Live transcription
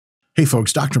Hey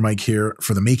folks, Dr. Mike here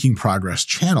for the Making Progress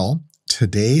channel.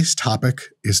 Today's topic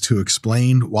is to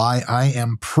explain why I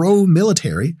am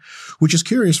pro-military, which is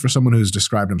curious for someone who's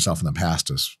described himself in the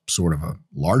past as sort of a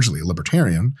largely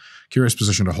libertarian, curious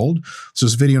position to hold. So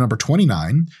this is video number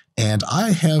 29, and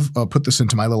I have put this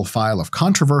into my little file of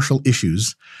controversial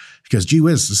issues because, gee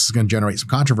whiz, this is going to generate some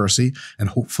controversy and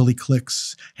hopefully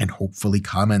clicks and hopefully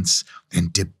comments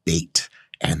and debate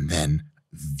and then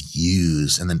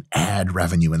views and then ad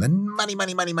revenue and then money. I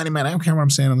don't care what I'm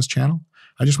saying on this channel.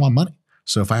 I just want money.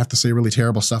 So if I have to say really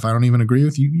terrible stuff I don't even agree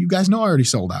with, you guys know I already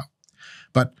sold out.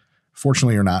 But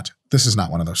fortunately or not, this is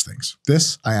not one of those things.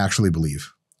 This I actually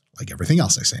believe, like everything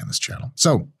else I say on this channel.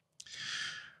 So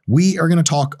we are going to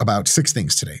talk about 6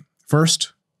 things today.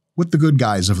 First, what the good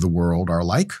guys of the world are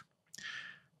like.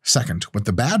 Second, what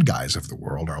the bad guys of the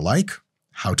world are like.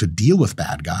 How to deal with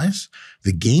bad guys,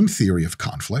 the game theory of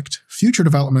conflict, future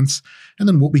developments, and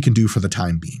then what we can do for the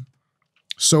time being.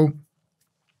 So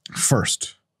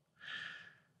first,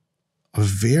 a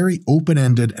very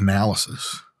open-ended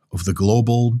analysis of the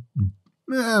global,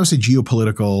 I would say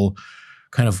geopolitical,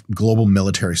 kind of global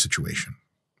military situation.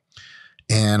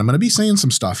 And I'm going to be saying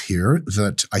some stuff here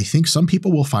that I think some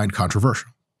people will find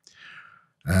controversial.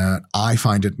 I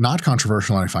find it not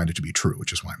controversial, and I find it to be true,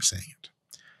 which is why I'm saying it.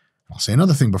 I'll say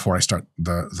another thing before I start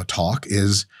the talk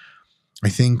is I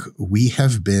think we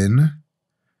have been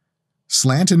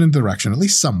slanted in the direction, at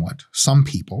least somewhat, some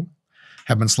people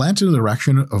have been slanted in the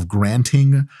direction of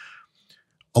granting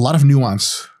a lot of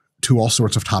nuance to all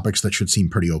sorts of topics that should seem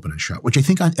pretty open and shut, which I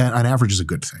think on average is a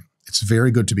good thing. It's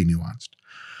very good to be nuanced.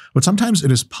 But sometimes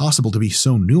it is possible to be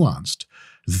so nuanced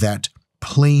that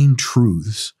plain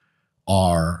truths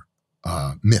are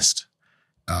missed.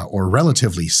 Or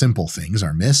relatively simple things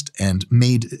are missed and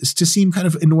made to seem kind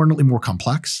of inordinately more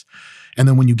complex. And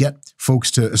then when you get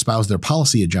folks to espouse their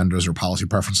policy agendas or policy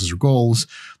preferences or goals,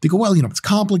 they go, well, it's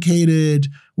complicated.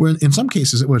 Where in some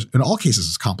cases, in all cases,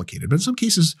 it's complicated. But in some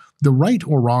cases, the right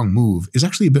or wrong move is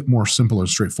actually a bit more simple or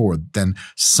straightforward than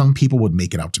some people would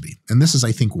make it out to be. And this is,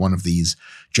 I think, one of these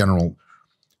general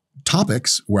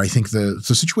topics where I think the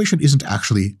situation isn't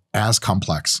actually as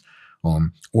complex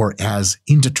or as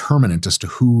indeterminate as to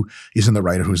who is in the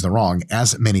right or who's in the wrong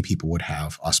as many people would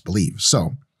have us believe.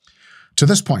 So to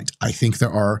this point, I think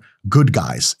there are good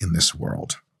guys in this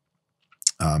world.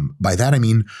 By that, I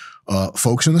mean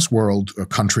folks in this world,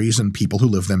 countries and people who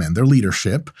live them and their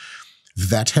leadership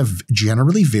that have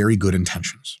generally very good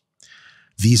intentions.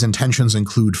 These intentions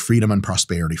include freedom and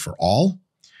prosperity for all,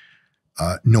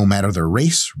 no matter their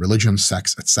race, religion,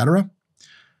 sex, etc.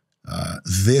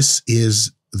 This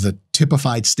is the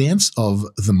typified stance of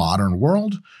the modern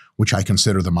world, which I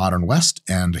consider the modern West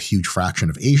and a huge fraction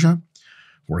of Asia.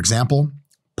 For example,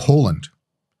 Poland,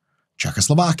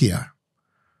 Czechoslovakia,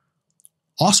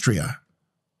 Austria,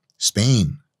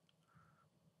 Spain,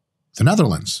 the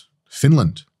Netherlands,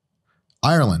 Finland,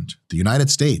 Ireland, the United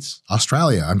States,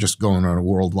 Australia. I'm just going on a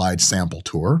worldwide sample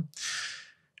tour.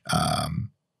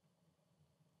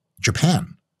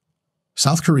 Japan,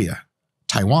 South Korea,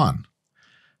 Taiwan,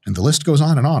 and the list goes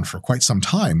on for quite some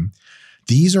time.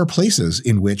 These are places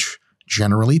in which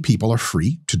generally people are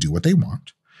free to do what they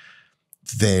want.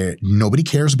 Nobody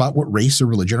cares about what race or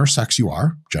religion or sex you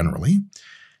are, generally.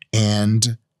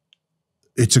 And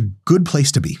it's a good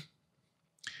place to be.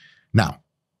 Now,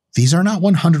 these are not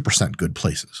 100% good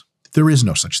places. There is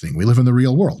no such thing. We live in the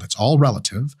real world. It's all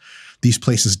relative. These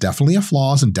places definitely have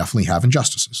flaws and definitely have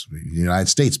injustices. The United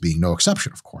States being no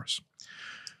exception, of course.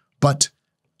 But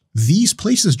these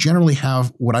places generally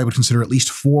have what I would consider at least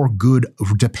 4 good,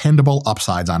 dependable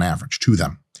upsides on average to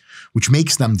them, which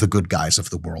makes them the good guys of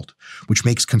the world, which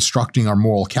makes constructing our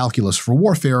moral calculus for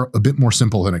warfare a bit more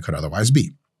simple than it could otherwise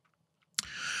be.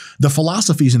 The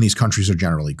philosophies in these countries are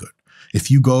generally good. If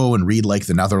you go and read like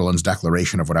the Netherlands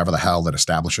Declaration of whatever the hell that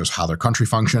establishes how their country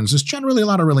functions, there's generally a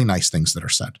lot of really nice things that are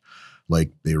said.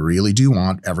 Like they really do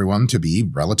want everyone to be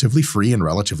relatively free and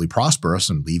relatively prosperous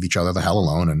and leave each other the hell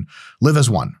alone and live as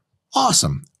one.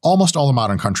 Awesome. Almost all the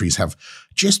modern countries have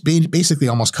just basically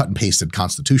almost cut and pasted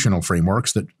constitutional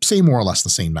frameworks that say more or less the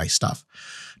same nice stuff.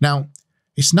 Now,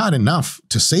 it's not enough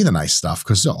to say the nice stuff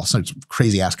because all sorts of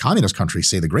crazy-ass communist countries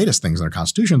say the greatest things in their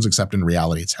constitutions, except in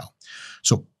reality it's hell.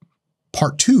 So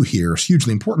part 2 here is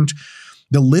hugely important.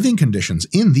 The living conditions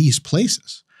in these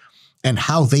places and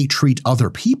how they treat other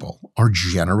people are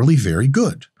generally very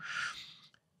good.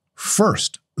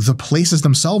 First, the places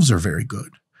themselves are very good.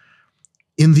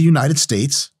 In the United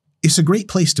States, it's a great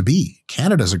place to be.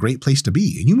 Canada's a great place to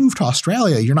be. And you move to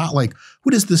Australia, you're not like,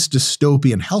 what is this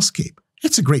dystopian hellscape?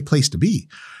 It's a great place to be.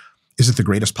 Is it the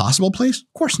greatest possible place?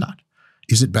 Of course not.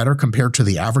 Is it better compared to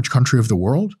the average country of the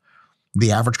world?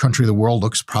 the average country of the world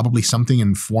looks probably something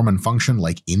in form and function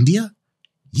like India?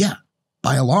 Yeah,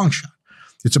 by a long shot.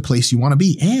 It's a place you want to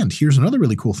be. And here's another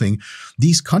really cool thing.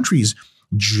 These countries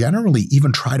generally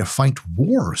even try to fight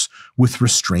wars with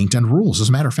restraint and rules. As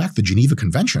a matter of fact, the Geneva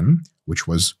Convention, which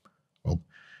was, well,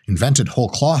 invented whole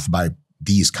cloth by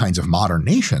these kinds of modern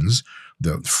nations,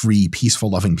 the free,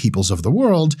 peaceful, loving peoples of the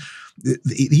world, they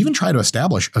even try to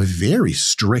establish a very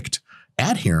strict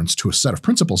adherence to a set of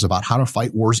principles about how to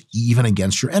fight wars even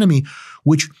against your enemy,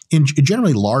 which in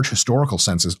generally large historical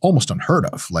sense is almost unheard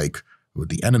of. Like,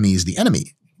 the enemy is the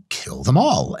enemy. Kill them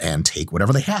all and take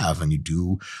whatever they have, and you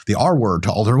do the R word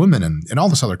to all their women and all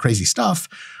this other crazy stuff.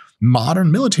 Modern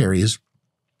militaries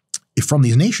from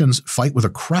these nations fight with a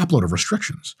crapload of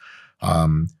restrictions.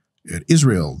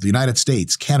 Israel, the United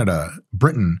States, Canada,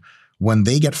 Britain, when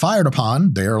they get fired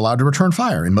upon, they're allowed to return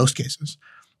fire in most cases.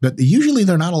 But usually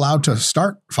they're not allowed to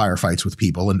start firefights with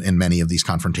people in many of these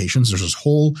confrontations. There's this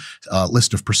whole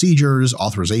list of procedures,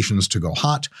 authorizations to go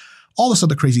hot, all this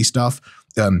other crazy stuff.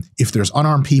 If there's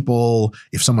unarmed people,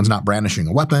 if someone's not brandishing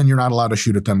a weapon, you're not allowed to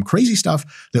shoot at them. Crazy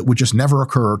stuff that would just never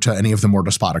occur to any of the more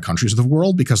despotic countries of the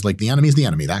world because, like, the enemy is the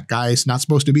enemy. That guy's not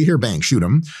supposed to be here. Bang, shoot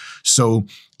him. So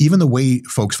even the way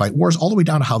folks fight wars, all the way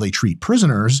down to how they treat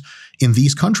prisoners in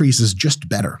these countries, is just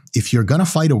better. If you're going to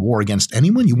fight a war against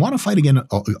anyone, you want to fight again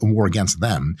a war against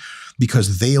them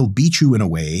because they'll beat you in a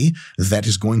way that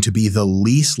is going to be the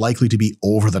least likely to be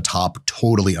over the top,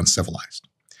 totally uncivilized.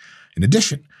 In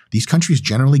addition, these countries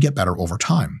generally get better over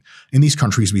time. In these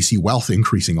countries, we see wealth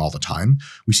increasing all the time.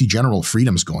 We see general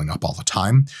freedoms going up all the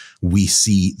time. We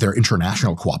see their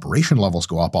international cooperation levels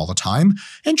go up all the time.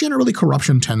 And generally,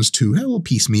 corruption tends to,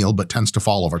 piecemeal, but tends to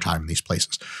fall over time in these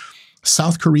places.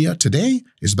 South Korea today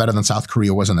is better than South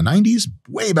Korea was in the 90s,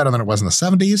 way better than it was in the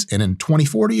 70s. And in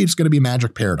 2040, it's going to be a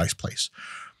magic paradise place.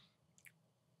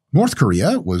 North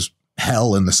Korea was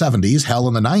hell in the 70s, hell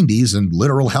in the 90s, and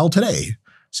literal hell today.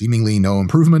 Seemingly no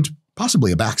improvement,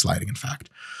 possibly a backsliding, in fact.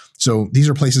 So these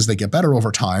are places that get better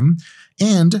over time.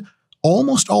 And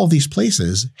almost all of these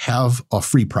places have a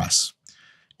free press.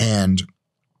 And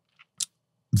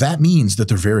that means that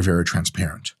they're very, very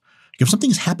transparent. If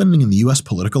something's happening in the US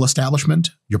political establishment,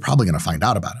 you're probably going to find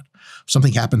out about it. If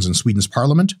something happens in Sweden's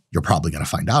parliament, you're probably going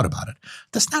to find out about it.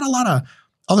 That's not a lot of,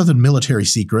 other than military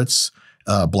secrets,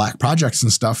 black projects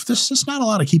and stuff, there's just not a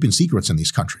lot of keeping secrets in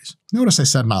these countries. Notice I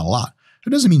said not a lot. It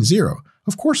doesn't mean zero.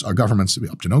 Of course, our government's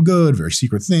up to no good, very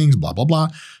secret things, blah, blah, blah.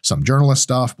 Some journalist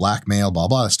stuff, blackmail, blah,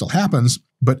 blah, that still happens,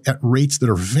 but at rates that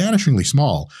are vanishingly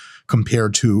small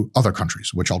compared to other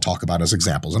countries, which I'll talk about as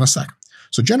examples in a second.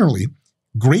 So generally,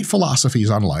 great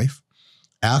philosophies on life,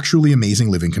 actually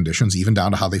amazing living conditions, even down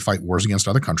to how they fight wars against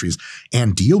other countries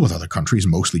and deal with other countries,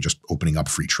 mostly just opening up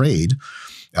free trade.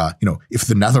 If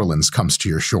the Netherlands comes to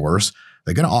your shores,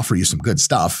 they're going to offer you some good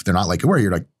stuff. They're not like, where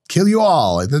you're like, kill you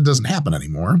all. That doesn't happen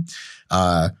anymore.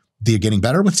 They're getting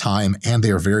better with time, and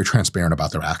they are very transparent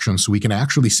about their actions. So we can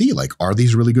actually see, like, are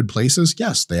these really good places?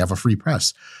 Yes, they have a free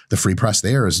press. The free press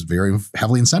there is very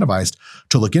heavily incentivized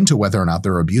to look into whether or not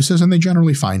there are abuses, and they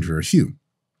generally find very few.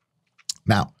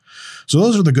 Now, so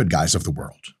those are the good guys of the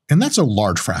world, and that's a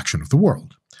large fraction of the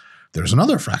world. There's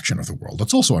another fraction of the world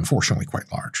that's also unfortunately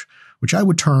quite large, which I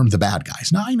would term the bad guys.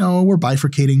 Now, I know we're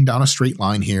bifurcating down a straight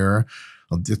line here.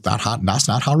 That's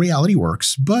not how reality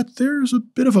works, but there's a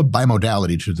bit of a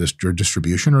bimodality to this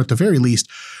distribution, or at the very least,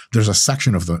 there's a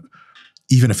section of the,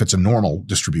 even if it's a normal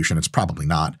distribution, it's probably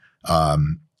not,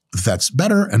 that's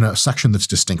better, and a section that's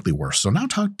distinctly worse. So now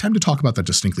time to talk about the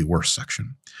distinctly worse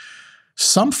section.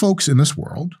 Some folks in this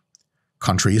world,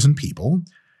 countries and people,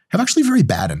 have actually very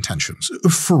bad intentions,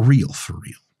 for real, for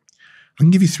real. I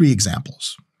can give you 3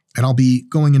 examples. And I'll be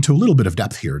going into a little bit of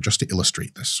depth here just to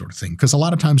illustrate this sort of thing. Because a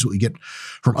lot of times what we get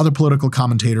from other political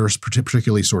commentators,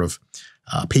 particularly sort of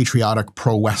patriotic,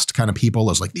 pro-West kind of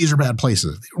people, is like, these are bad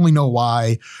places. They don't really know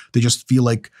why. They just feel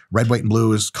like red, white, and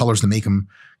blue is colors that make them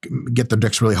get their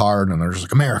dicks really hard. And they're just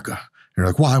like, America. And you're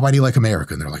like, why? Why do you like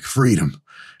America? And they're like, freedom.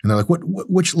 And they're like,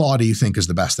 which law do you think is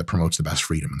the best that promotes the best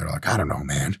freedom? And they're like, I don't know,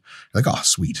 man. You're like, oh,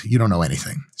 sweet. You don't know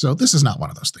anything. So this is not one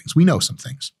of those things. We know some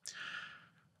things.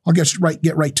 I'll get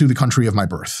right to the country of my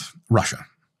birth, Russia.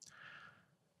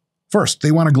 First,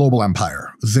 they want a global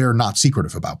empire. They're not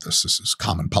secretive about this. This is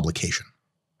common publication.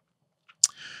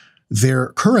 Their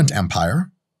current empire,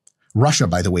 Russia,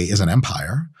 by the way, is an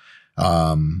empire,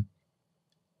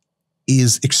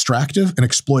 is extractive and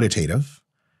exploitative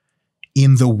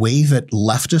in the way that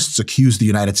leftists accuse the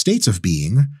United States of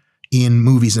being in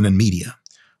movies and in media.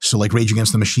 So like Rage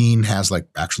Against the Machine has like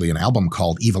actually an album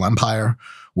called Evil Empire,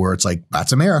 where it's like,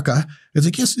 that's America. It's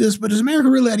like, yes, it is, but is America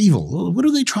really that evil? What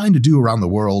are they trying to do around the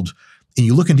world And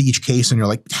you look into each case and you're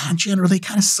like, generally they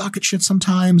kind of suck at shit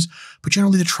sometimes, but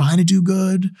generally they're trying to do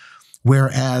good.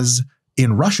 Whereas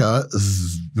in Russia,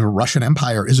 the Russian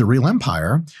Empire is a real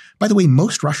empire. By the way,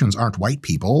 most Russians aren't white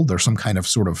people. They're some kind of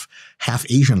sort of half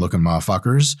Asian looking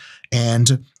motherfuckers.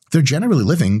 And they're generally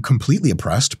living completely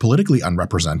oppressed, politically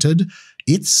unrepresented.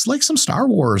 It's like some Star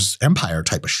Wars Empire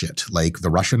type of shit. Like the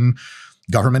Russian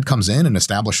government comes in and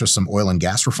establishes some oil and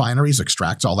gas refineries,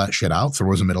 extracts all that shit out,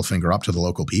 throws a middle finger up to the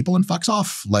local people and fucks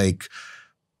off. Like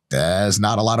there's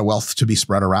not a lot of wealth to be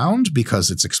spread around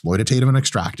because it's exploitative and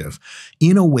extractive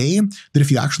in a way that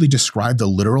if you actually describe the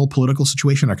literal political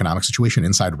situation, economic situation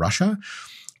inside Russia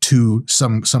to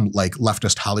some like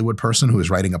leftist Hollywood person who is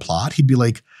writing a plot, he'd be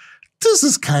like, this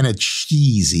is kind of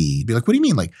cheesy. He'd be like, what do you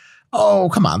mean? Like, oh,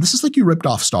 come on. This is like you ripped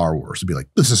off Star Wars. He'd be like,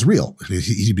 this is real.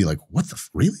 He'd be like, what the,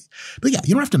 really? But yeah,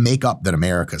 you don't have to make up that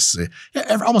America's,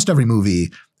 almost every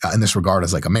movie in this regard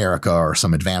is like America or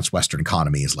some advanced Western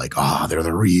economy is like, oh, they're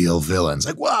the real villains.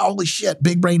 Like, wow, holy shit,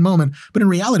 big brain moment. But in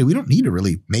reality, we don't need to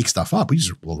really make stuff up. We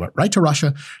just roll right to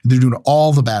Russia. They're doing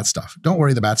all the bad stuff. Don't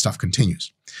worry, the bad stuff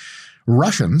continues.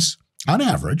 Russians, on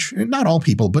average, not all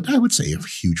people, but I would say a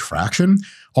huge fraction,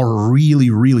 are really,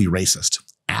 really racist,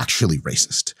 actually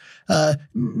racist.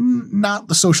 Not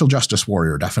the social justice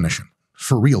warrior definition.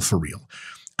 For real, for real.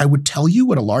 I would tell you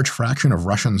what a large fraction of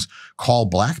Russians call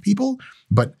black people,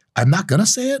 but I'm not going to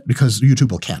say it because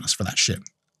YouTube will can us for that shit.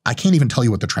 I can't even tell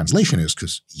you what the translation is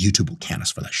because YouTube will can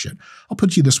us for that shit. I'll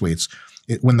put it to you this way.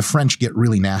 When the French get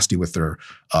really nasty with their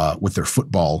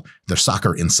football, their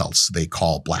soccer insults, they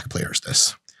call black players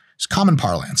this. It's common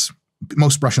parlance.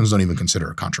 Most Russians don't even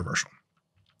consider it controversial.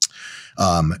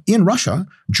 In Russia,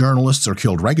 journalists are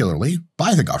killed regularly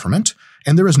by the government,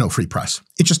 and there is no free press.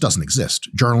 It just doesn't exist.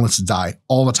 Journalists die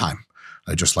all the time.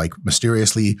 They just like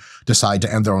mysteriously decide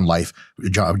to end their own life,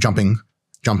 jumping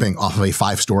off of a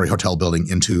 5-story hotel building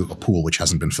into a pool which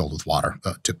hasn't been filled with water.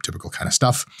 Typical kind of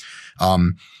stuff.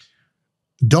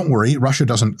 Don't worry, Russia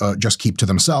doesn't just keep to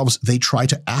themselves. They try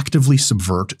to actively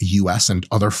subvert U.S. and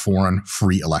other foreign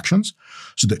free elections.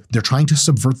 So they're trying to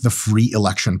subvert the free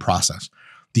election process.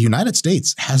 The United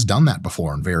States has done that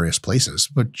before in various places,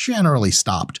 but generally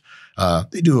stopped.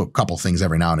 They do a couple things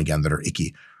every now and again that are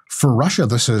icky. For Russia,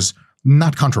 this is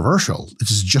not controversial. This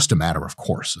is just a matter of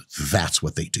course. That's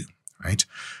what they do, right?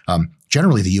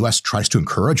 Generally, the U.S. tries to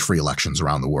encourage free elections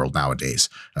around the world nowadays.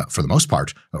 For the most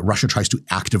part, Russia tries to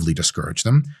actively discourage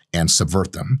them and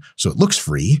subvert them. So it looks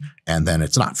free, and then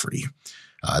it's not free.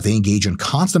 They engage in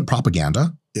constant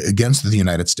propaganda against the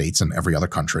United States and every other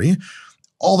country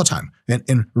all the time.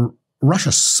 And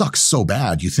Russia sucks so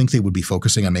bad, you think they would be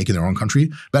focusing on making their own country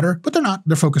better, but they're not.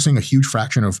 They're focusing a huge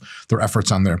fraction of their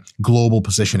efforts on their global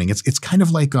positioning. It's kind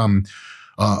of like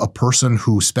a person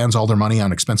who spends all their money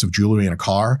on expensive jewelry and a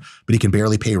car, but he can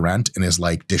barely pay rent and his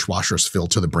like dishwasher's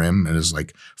filled to the brim and his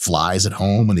like flies at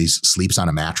home when he sleeps on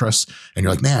a mattress. And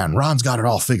you're like, man, Ron's got it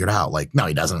all figured out. Like, no,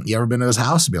 he doesn't. You ever been to his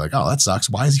house and be like, oh, that sucks.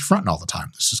 Why is he fronting all the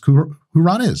time? This is who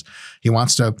Ron is. He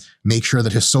wants to make sure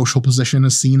that his social position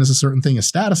is seen as a certain thing, his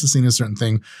status is seen as a certain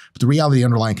thing, but the reality, the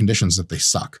underlying conditions that they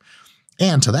suck.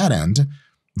 And to that end,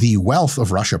 the wealth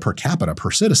of Russia per capita,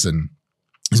 per citizen,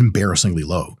 is embarrassingly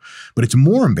low. But it's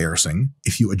more embarrassing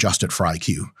if you adjust it for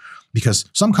IQ, because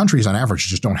some countries on average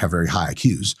just don't have very high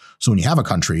IQs. So when you have a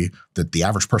country that the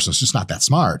average person is just not that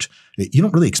smart, you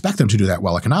don't really expect them to do that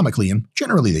well economically, and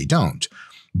generally they don't.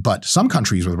 But some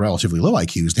countries with relatively low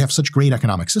IQs, they have such great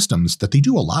economic systems that they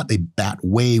do a lot. They bat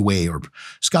way, or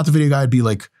Scott the video guy would be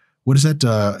like, what is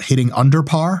that, hitting under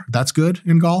par? That's good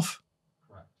in golf?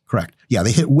 Correct. Yeah,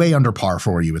 they hit way under par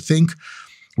for where you would think.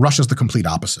 Russia's the complete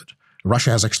opposite.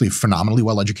 Russia has actually a phenomenally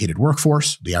well-educated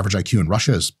workforce. The average IQ in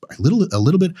Russia is a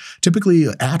little bit typically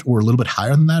at or a little bit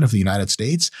higher than that of the United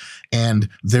States. And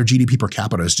their GDP per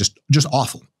capita is just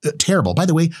awful, terrible. By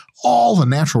the way, all the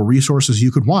natural resources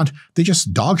you could want, they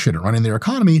just dog shit at running their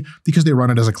economy because they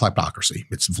run it as a kleptocracy.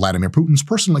 It's Vladimir Putin's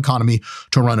personal economy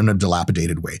to run in a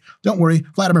dilapidated way. Don't worry,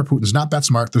 Vladimir Putin's not that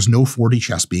smart. There's no 4D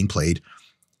chess being played.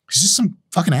 He's just some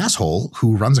fucking asshole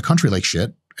who runs a country like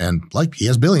shit. And like he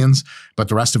has billions, but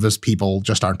the rest of his people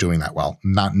just aren't doing that well,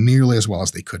 not nearly as well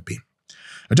as they could be.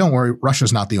 But don't worry,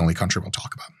 Russia's not the only country we'll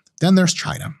talk about. Then there's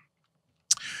China.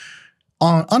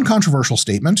 Uncontroversial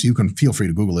statement, you can feel free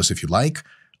to Google this if you like.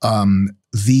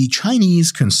 The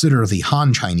Chinese consider the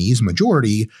Han Chinese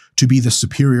majority to be the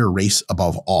superior race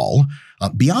above all,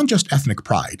 beyond just ethnic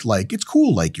pride. Like, it's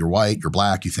cool, like you're white, you're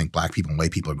black, you think black people and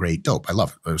white people are great, dope, I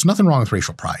love it. There's nothing wrong with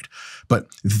racial pride. But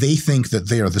they think that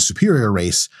they are the superior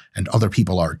race and other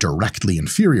people are directly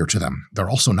inferior to them. They're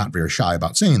also not very shy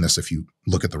about saying this if you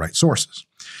look at the right sources.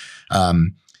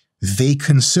 they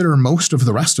consider most of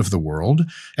the rest of the world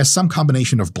as some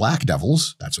combination of black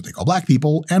devils, that's what they call black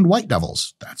people, and white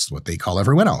devils, that's what they call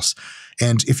everyone else.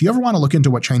 And if you ever want to look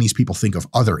into what Chinese people think of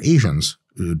other Asians,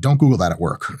 don't Google that at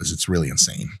work, because it's really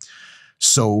insane.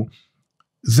 So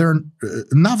they're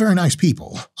not very nice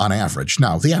people on average.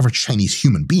 Now, the average Chinese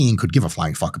human being could give a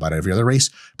flying fuck about every other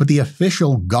race, but the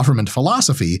official government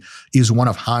philosophy is one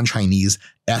of Han Chinese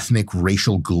ethnic,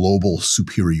 racial, global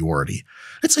superiority.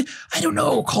 It's like, I don't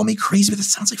know, call me crazy, but it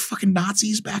sounds like fucking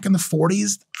Nazis back in the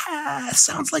 40s. It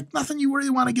sounds like nothing you really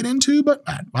want to get into, but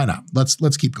why not?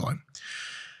 Let's keep going.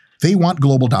 They want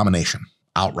global domination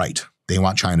outright. They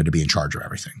want China to be in charge of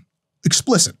everything.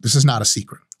 Explicit. This is not a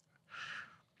secret.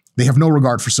 They have no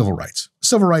regard for civil rights.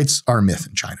 Civil rights are a myth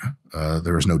in China.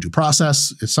 There is no due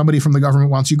process. If somebody from the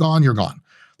government wants you gone, you're gone.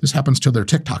 This happens to their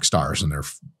TikTok stars and their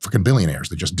fucking billionaires.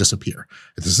 They just disappear.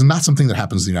 This is not something that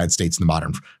happens in the United States in the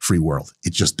modern free world.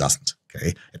 It just doesn't,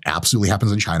 okay? It absolutely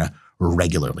happens in China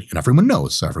regularly. And everyone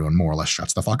knows, so everyone more or less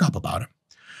shuts the fuck up about it.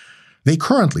 They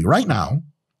currently, right now,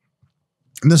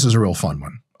 and this is a real fun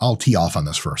one. I'll tee off on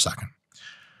this for a second.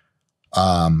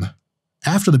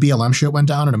 After the BLM shit went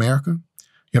down in America,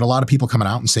 you had a lot of people coming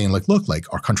out and saying, like, look, like,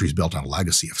 our country's built on a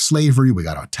legacy of slavery. We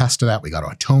got to attest to that. We got to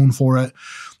atone for it.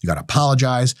 You got to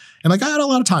apologize. And like, I had a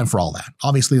lot of time for all that.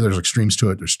 Obviously, there's extremes to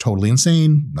it. There's totally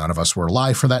insane. None of us were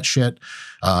alive for that shit.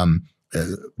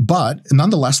 But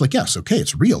nonetheless, like, yes, okay,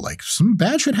 it's real. Like, some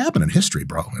bad shit happened in history,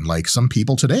 bro. And like, some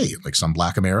people today, like some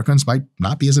Black Americans might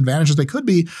not be as advantaged as they could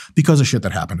be because of shit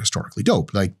that happened historically.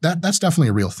 Dope. Like, that's definitely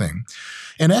a real thing.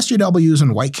 And SJWs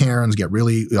and white Karens get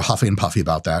really huffy and puffy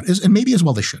about that, and maybe as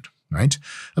well they should, right?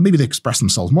 And maybe they express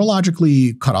themselves more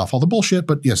logically, cut off all the bullshit.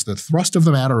 But yes, the thrust of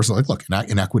the matter is like, look,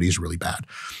 inequity is really bad.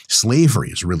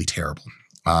 Slavery is really terrible.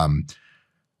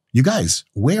 You guys,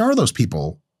 where are those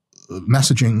people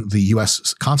messaging the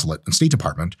U.S. consulate and State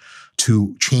Department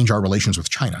to change our relations with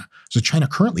China? So China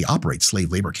currently operates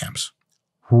slave labor camps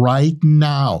right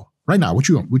now. Right now, what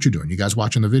you doing? You guys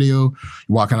watching the video?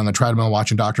 You walking on the treadmill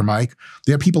watching Dr. Mike?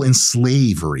 There are people in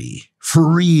slavery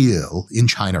for real in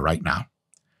China right now.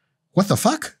 What the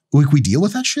fuck? We deal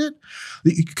with that shit?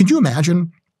 Could you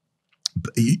imagine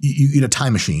you get a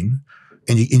time machine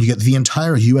and you get the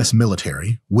entire U.S.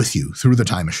 military with you through the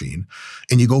time machine,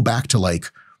 and you go back to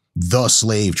like the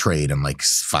slave trade in like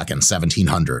fucking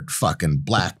 1700, fucking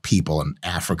black people and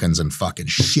Africans and fucking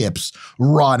ships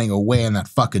rotting away in that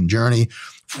fucking journey.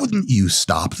 Wouldn't you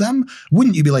stop them?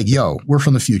 Wouldn't you be like, yo, we're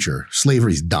from the future.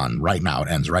 Slavery's done right now. It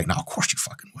ends right now. Of course you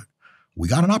fucking would. We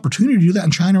got an opportunity to do that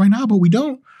in China right now, but we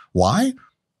don't. Why?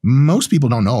 Most people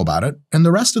don't know about it. And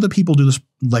the rest of the people do this,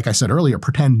 like I said earlier,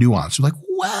 pretend nuance. They're like,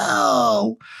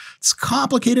 well, it's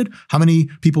complicated. How many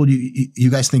people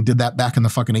you guys think did that back in the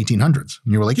fucking 1800s?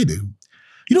 And you were like, hey, dude,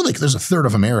 you know, like there's a third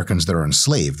of Americans that are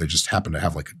enslaved. They just happen to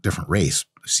have like a different race.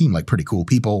 They seem like pretty cool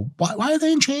people. Why are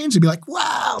they in chains? You'd be like,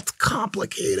 wow, it's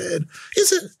complicated.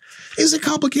 Is it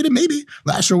complicated? Maybe.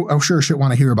 I sure should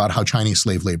want to hear about how Chinese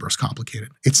slave labor is complicated.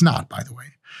 It's not, by the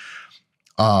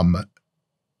way.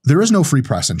 There is no free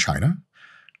press in China.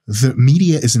 The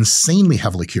media is insanely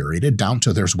heavily curated, down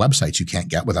to there's websites you can't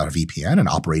get without a VPN, and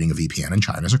operating a VPN in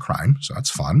China is a crime, so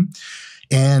that's fun.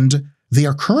 And they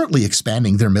are currently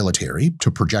expanding their military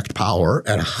to project power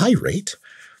at a high rate.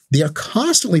 They are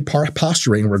constantly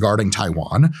posturing regarding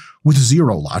Taiwan with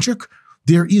zero logic.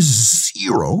 There is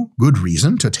zero good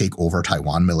reason to take over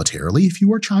Taiwan militarily if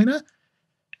you are China.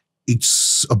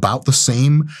 It's about the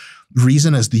same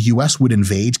reason as the US would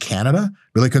invade Canada.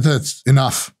 Be like, that's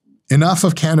enough. Enough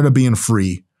of Canada being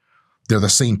free. They're the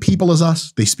same people as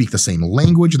us. They speak the same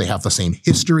language. They have the same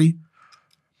history.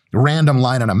 Random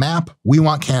line on a map. We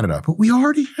want Canada. But we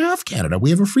already have Canada. We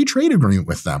have a free trade agreement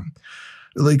with them.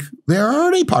 Like, they're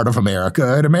already part of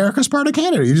America, and America's part of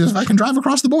Canada. You just fucking drive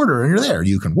across the border and you're there.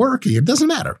 You can work. It doesn't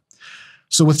matter.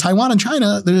 So with Taiwan and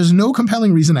China, there's no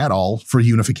compelling reason at all for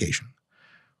unification.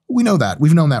 We know that.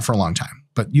 We've known that for a long time.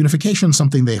 But unification is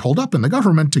something they hold up in the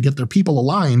government to get their people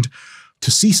aligned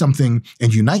to see something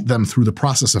and unite them through the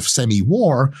process of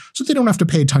semi-war, so they don't have to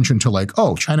pay attention to like,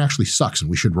 oh, China actually sucks and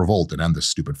we should revolt and end this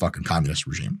stupid fucking communist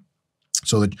regime.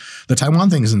 So the Taiwan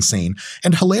thing is insane.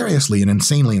 And hilariously and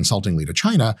insanely insultingly to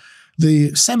China,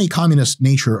 the semi-communist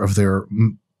nature of their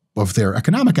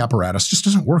economic apparatus just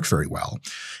doesn't work very well.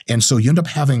 And so you end up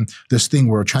having this thing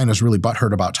where China's really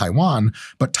butthurt about Taiwan,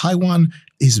 but Taiwan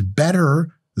is better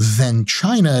than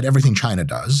China at everything China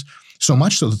does. So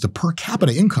much so that the per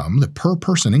capita income, the per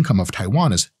person income of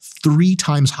Taiwan is 3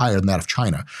 times higher than that of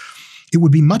China. It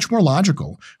would be much more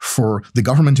logical for the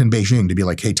government in Beijing to be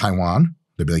like, hey, Taiwan.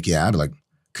 They'd be like, yeah. I'd be like,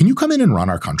 can you come in and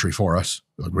run our country for us?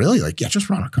 Like, really? Like, yeah, just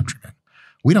run our country, man.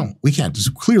 We can't.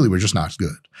 Clearly, we're just not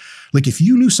good. Like if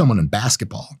you knew someone in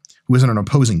basketball who is in an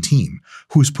opposing team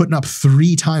who's putting up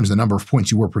 3 times the number of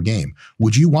points you were per game,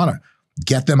 would you want to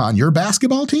get them on your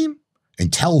basketball team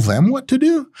and tell them what to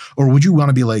do? Or would you want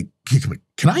to be like,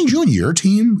 can I join your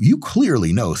team? You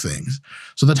clearly know things.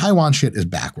 So the Taiwan shit is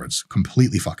backwards,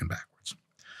 completely fucking backwards.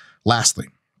 Lastly,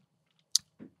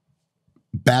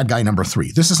 bad guy number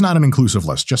 3. This is not an inclusive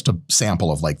list, just a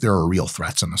sample of like, there are real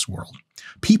threats in this world.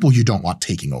 People you don't want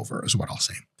taking over is what I'll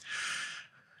say.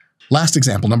 Last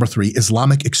example, number 3,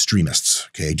 Islamic extremists.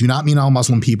 Okay, do not mean all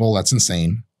Muslim people. That's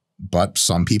insane. But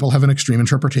some people have an extreme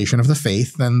interpretation of the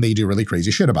faith and they do really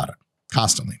crazy shit about it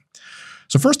constantly.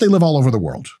 So first, they live all over the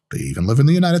world. They even live in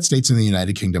the United States and the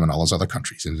United Kingdom and all those other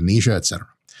countries, Indonesia, etc.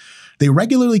 They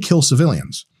regularly kill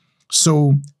civilians.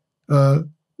 So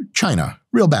China,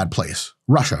 real bad place.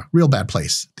 Russia, real bad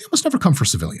place. They almost never come for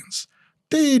civilians.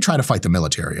 They try to fight the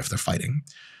military if they're fighting.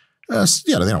 They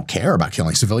don't care about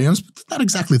killing civilians, but not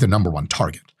exactly their number one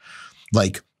target.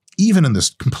 Like, even in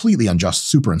this completely unjust,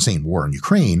 super insane war in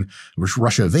Ukraine, which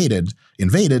Russia invaded,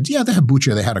 yeah, they had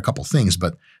Bucha, they had a couple things,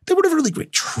 but they were never really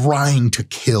trying to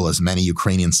kill as many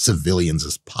Ukrainian civilians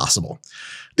as possible.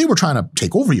 They were trying to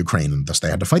take over Ukraine, and thus they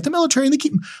had to fight the military, and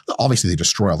obviously they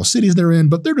destroy all the cities they're in,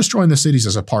 but they're destroying the cities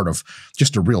as a part of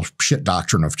just a real shit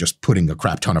doctrine of just putting a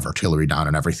crap ton of artillery down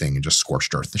and everything and just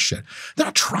scorched earth the shit. They're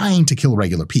not trying to kill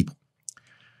regular people.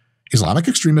 Islamic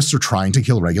extremists are trying to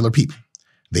kill regular people.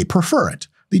 They prefer it.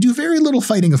 They do very little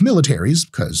fighting of militaries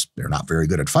because they're not very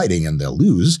good at fighting and they'll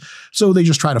lose. So they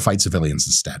just try to fight civilians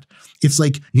instead. It's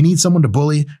like you need someone to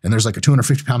bully and there's like a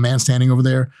 250-pound man standing over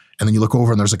there. And then you look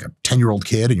over and there's like a 10-year-old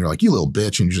kid and you're like, you little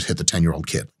bitch. And you just hit the 10-year-old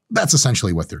kid. That's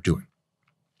essentially what they're doing.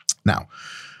 Now,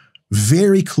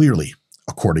 very clearly,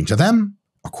 according to them,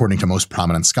 according to most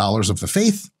prominent scholars of the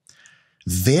faith,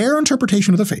 their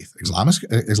interpretation of the faith,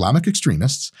 Islamic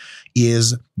extremists,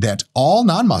 is that all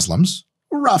non-Muslims,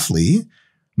 roughly,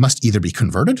 must either be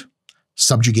converted,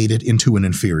 subjugated into an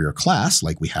inferior class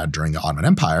like we had during the Ottoman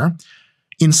Empire,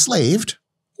 enslaved,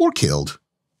 or killed.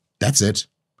 That's it.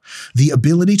 The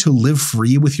ability to live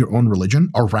free with your own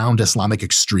religion around Islamic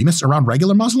extremists, around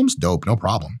regular Muslims, dope, no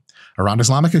problem. Around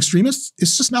Islamic extremists,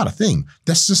 it's just not a thing.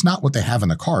 That's just not what they have in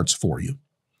the cards for you.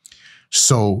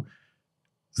 So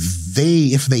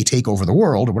if they take over the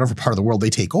world, or whatever part of the world they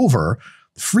take over,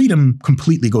 freedom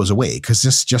completely goes away because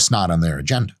it's just not on their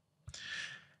agenda.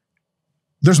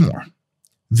 There's more.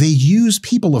 They use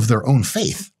people of their own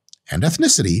faith and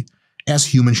ethnicity as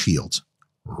human shields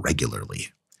regularly.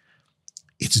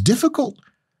 It's difficult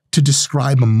to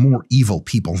describe a more evil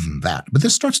people than that, but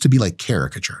this starts to be like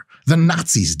caricature. The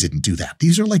Nazis didn't do that.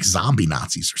 These are like zombie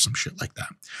Nazis or some shit like that.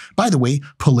 By the way,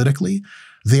 politically,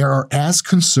 they are as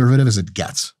conservative as it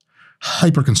gets.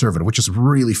 Hyper-conservative, which is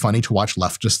really funny to watch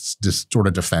leftists just sort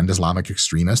of defend Islamic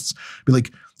extremists. Be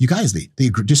like, you guys, they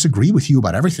disagree with you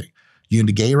about everything. You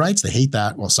into gay rights? They hate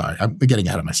that. Well, sorry, I'm getting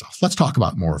ahead of myself. Let's talk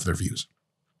about more of their views.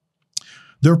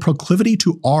 Their proclivity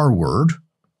to R-word,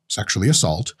 sexually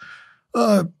assault,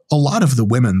 a lot of the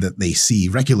women that they see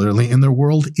regularly in their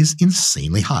world is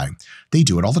insanely high. They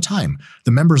do it all the time.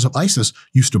 The members of ISIS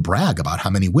used to brag about how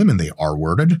many women they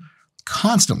R-worded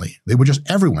constantly. They were just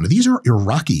everyone. These are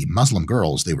Iraqi Muslim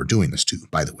girls they were doing this to,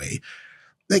 by the way.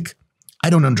 Like, I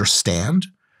don't understand,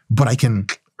 but I can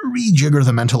rejigger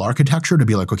the mental architecture to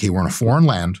be like, okay, we're in a foreign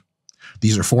land.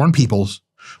 These are foreign peoples.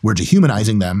 We're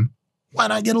dehumanizing them. Why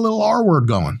not get a little R word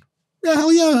going? Yeah,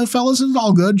 hell yeah, fellas, it's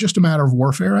all good. Just a matter of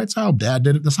warfare. That's how dad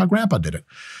did it. That's how grandpa did it.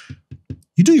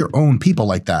 You do your own people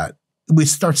like that, it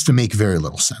starts to make very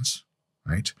little sense,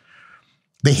 right?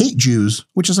 They hate Jews,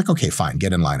 which is like, okay, fine,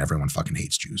 get in line. Everyone fucking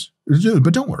hates Jews.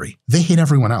 But don't worry, they hate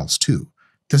everyone else too.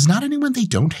 There's not anyone they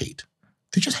don't hate.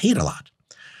 They just hate a lot.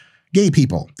 Gay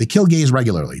people, they kill gays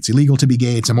regularly. It's illegal to be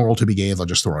gay. It's immoral to be gay. They'll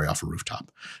just throw you off a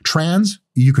rooftop. Trans,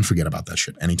 you can forget about that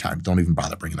shit anytime. Don't even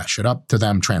bother bringing that shit up. To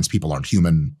them, trans people aren't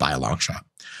human by a long shot.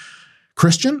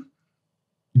 Christian,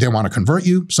 they want to convert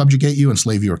you, subjugate you,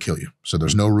 enslave you, or kill you. So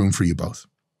there's no room for you both.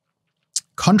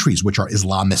 Countries which are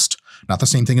Islamist, not the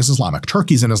same thing as Islamic.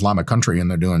 Turkey's an Islamic country and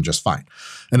they're doing just fine.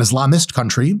 An Islamist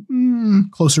country,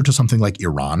 closer to something like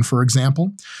Iran, for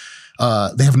example,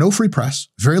 they have no free press,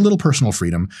 very little personal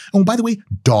freedom. Oh, by the way,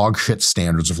 dog shit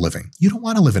standards of living. You don't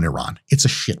want to live in Iran. It's a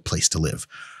shit place to live.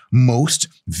 Most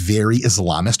very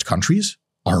Islamist countries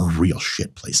are real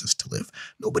shit places to live.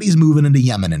 Nobody's moving into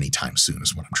Yemen anytime soon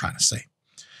is what I'm trying to say.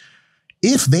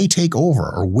 If they take over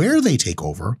or where they take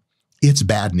over, it's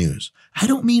bad news. I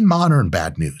don't mean modern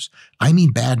bad news. I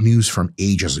mean bad news from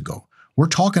ages ago. We're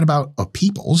talking about a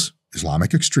people's,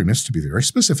 Islamic extremists to be very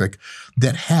specific,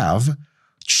 that have,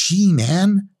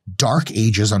 dark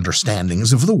ages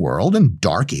understandings of the world and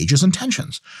dark ages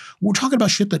intentions. We're talking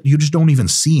about shit that you just don't even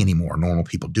see anymore normal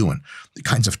people doing. The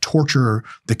kinds of torture,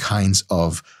 the kinds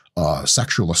of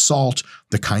sexual assault,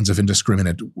 the kinds of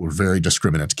indiscriminate or very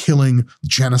discriminate killing,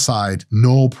 genocide,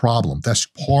 no problem. That's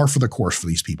par for the course for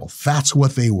these people. That's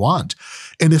what they want.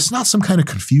 And it's not some kind of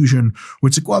confusion where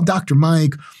it's like, well, Dr.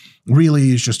 Mike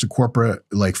really is just a corporate,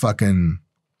 like, fucking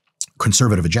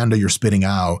conservative agenda you're spitting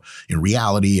out. In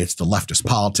reality, it's the leftist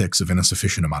politics of an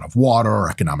insufficient amount of water or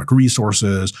economic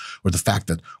resources, or the fact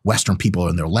that Western people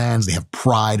in their lands, they have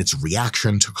pride. It's a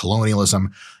reaction to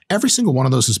colonialism. Every single one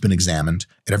of those has been examined,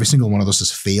 and every single one of those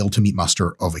has failed to meet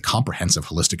muster of a comprehensive,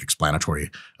 holistic, explanatory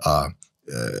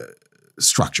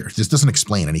structure. This doesn't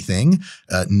explain anything,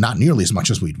 not nearly as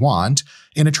much as we'd want.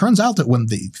 And it turns out that when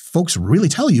the folks really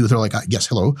tell you, they're like, yes,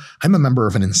 hello, I'm a member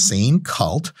of an insane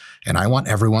cult and I want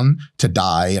everyone to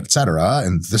die, etc.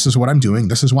 And this is what I'm doing.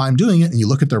 This is why I'm doing it. And you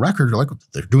look at their record, you're like,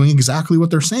 they're doing exactly what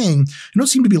they're saying. You don't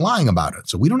seem to be lying about it.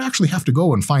 So we don't actually have to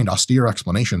go and find austere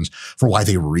explanations for why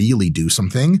they really do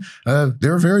something.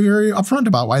 They're very, very upfront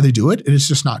about why they do it. And it's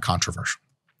just not controversial.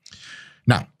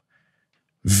 Now,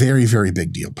 very, very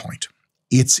big deal point.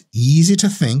 It's easy to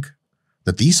think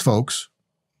that these folks,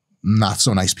 not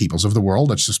so nice peoples of the world,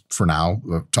 that's just for now,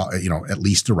 at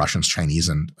least the Russians, Chinese,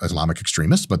 and Islamic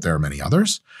extremists, but there are many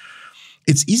others.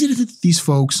 It's easy to think that these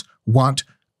folks want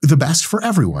the best for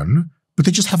everyone, but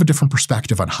they just have a different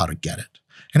perspective on how to get it.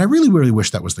 And I really, really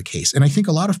wish that was the case. And I think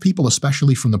a lot of people,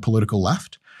 especially from the political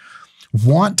left,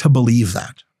 want to believe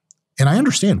that. And I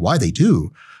understand why they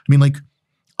do. I mean, like,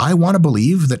 I want to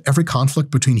believe that every conflict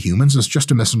between humans is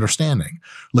just a misunderstanding.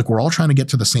 Look, we're all trying to get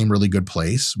to the same really good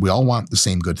place. We all want the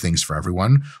same good things for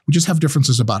everyone. We just have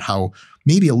differences about how,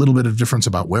 maybe a little bit of difference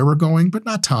about where we're going, but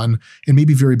not a ton, and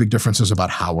maybe very big differences about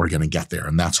how we're going to get there.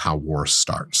 And that's how wars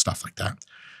start and stuff like that.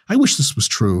 I wish this was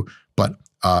true, but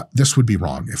this would be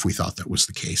wrong if we thought that was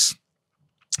the case.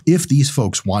 If these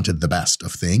folks wanted the best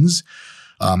of things,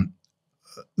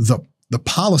 the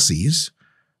policies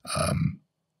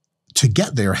to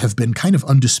get there have been kind of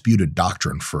undisputed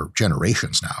doctrine for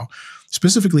generations now,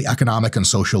 specifically economic and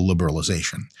social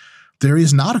liberalization. There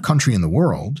is not a country in the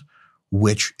world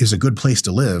which is a good place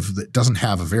to live that doesn't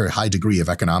have a very high degree of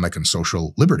economic and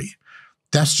social liberty.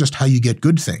 That's just how you get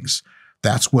good things.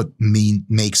 That's what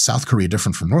makes South Korea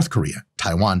different from North Korea,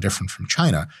 Taiwan different from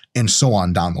China, and so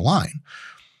on down the line.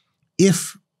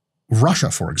 If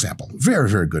Russia, for example, very,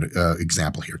 very good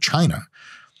example here, China,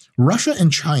 Russia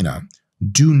and China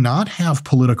do not have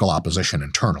political opposition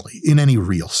internally in any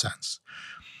real sense.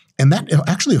 And that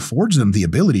actually affords them the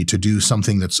ability to do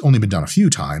something that's only been done a few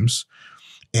times.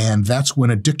 And that's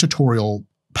when a dictatorial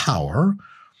power,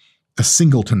 a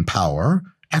singleton power,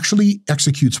 actually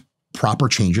executes proper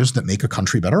changes that make a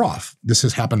country better off. This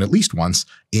has happened at least once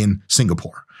in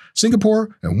Singapore.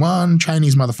 Singapore and one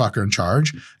Chinese motherfucker in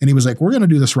charge. And he was like, we're going to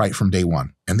do this right from day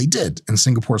one. And they did. And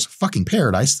Singapore's fucking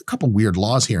paradise. A couple weird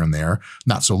laws here and there,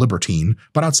 not so libertine.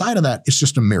 But outside of that, it's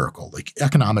just a miracle. Like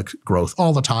economic growth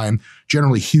all the time,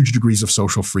 generally huge degrees of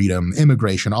social freedom,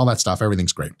 immigration, all that stuff.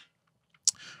 Everything's great.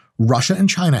 Russia and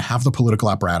China have the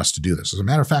political apparatus to do this. As a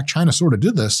matter of fact, China sort of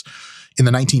did this in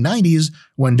the 1990s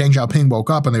when Deng Xiaoping woke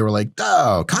up and they were like,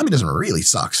 oh, communism really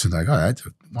sucks. And they're like, all right,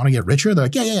 want to get richer? They're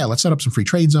like, yeah, let's set up some free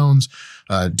trade zones,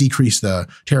 decrease the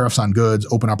tariffs on goods,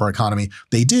 open up our economy.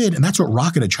 They did, and that's what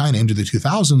rocketed China into the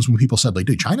 2000s when people said, like,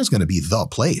 dude, China's going to be the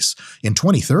place. In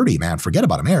 2030, man, forget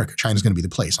about America. China's going to be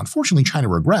the place. Unfortunately, China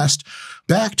regressed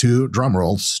back to,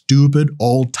 drumroll, stupid,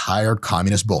 old, tired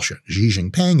communist bullshit. Xi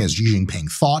Jinping, as Xi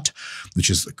Jinping thought, which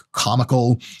is like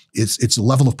comical. It's a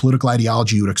level of political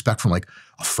ideology you would expect from like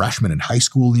a freshman in high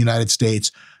school in the United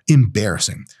States.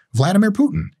 Embarrassing. Vladimir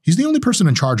Putin, he's the only person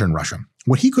in charge in Russia.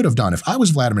 What he could have done if I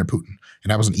was Vladimir Putin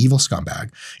and I was an evil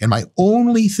scumbag and my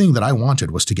only thing that I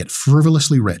wanted was to get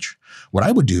frivolously rich, what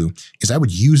I would do is I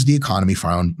would use the economy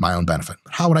for my own benefit.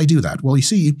 But how would I do that? Well, you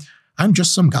see, I'm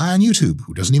just some guy on YouTube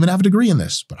who doesn't even have a degree in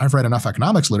this, but I've read enough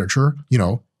economics literature,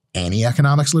 any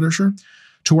economics literature,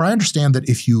 to where I understand that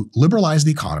if you liberalize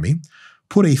the economy,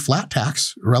 put a flat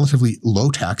tax, relatively low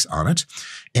tax on it,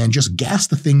 and just gas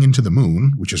the thing into the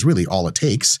moon, which is really all it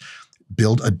takes,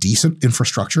 build a decent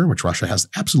infrastructure, which Russia has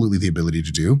absolutely the ability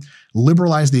to do,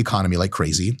 liberalize the economy like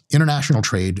crazy, international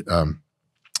trade,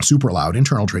 super allowed,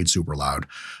 internal trade super allowed,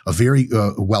 a very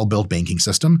well-built banking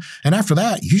system. And after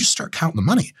that, you just start counting the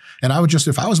money. And I would just,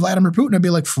 if I was Vladimir Putin, I'd be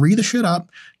like, free the shit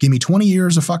up, give me 20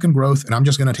 years of fucking growth, and I'm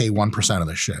just going to take 1% of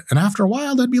this shit. And after a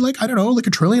while, that'd be like, I don't know, like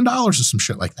 $1 trillion or some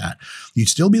shit like that. You'd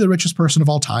still be the richest person of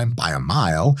all time by a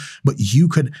mile, but you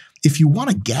could, if you want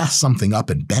to gas something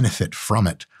up and benefit from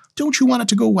it, Don't you want it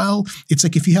to go well? It's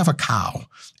like if you have a cow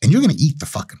and you're going to eat the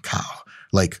fucking cow,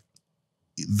 like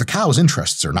the cow's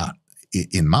interests are not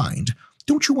in mind.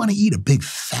 Don't you want to eat a big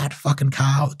fat fucking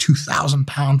cow,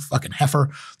 2,000-pound fucking heifer?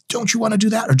 Don't you want to do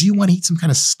that? Or do you want to eat some kind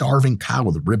of starving cow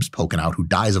with the ribs poking out who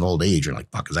dies of old age? You're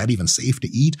like, fuck, is that even safe to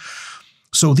eat?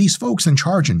 So these folks in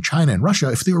charge in China and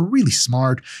Russia, if they were really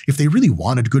smart, if they really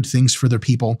wanted good things for their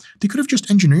people, they could have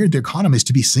just engineered their economies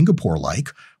to be Singapore-like,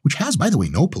 which has, by the way,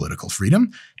 no political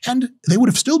freedom, and they would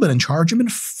have still been in charge and been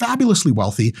fabulously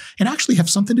wealthy and actually have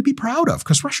something to be proud of,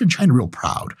 because Russia and China are real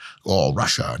proud. Oh,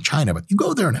 Russia and China, but you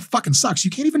go there and it fucking sucks.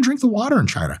 You can't even drink the water in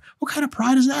China. What kind of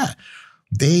pride is that?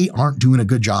 They aren't doing a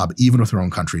good job even with their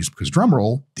own countries because,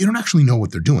 drumroll, they don't actually know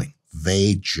what they're doing.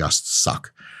 They just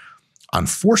suck.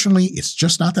 Unfortunately, it's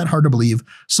just not that hard to believe.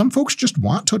 Some folks just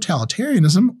want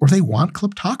totalitarianism or they want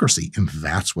kleptocracy, and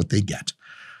that's what they get.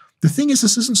 The thing is,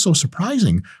 this isn't so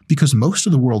surprising because most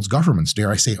of the world's governments,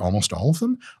 dare I say almost all of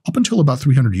them, up until about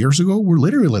 300 years ago, were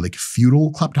literally like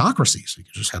feudal kleptocracies. You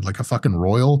just had like a fucking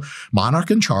royal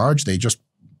monarch in charge. They just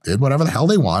did whatever the hell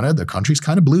they wanted. The country's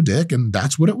kind of blue dick, and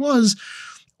that's what it was.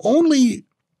 Only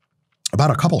about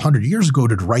a couple hundred years ago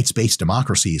did rights-based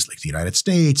democracies like the United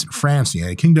States and France, the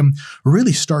United Kingdom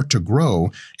really start to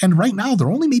grow. And right now,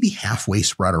 they're only maybe halfway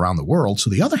spread around the world. So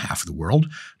the other half of the world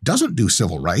doesn't do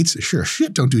civil rights, sure as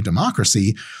shit don't do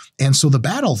democracy. And so the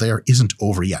battle there isn't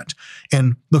over yet.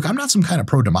 And look, I'm not some kind of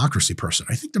pro-democracy person.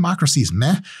 I think democracy is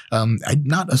meh. I'm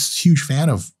not a huge fan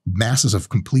of masses of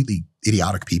completely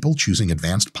idiotic people choosing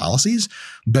advanced policies,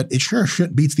 but it sure as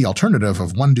shit beats the alternative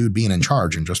of one dude being in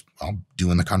charge and just, well,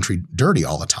 doing the country dirty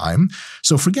all the time.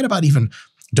 So forget about even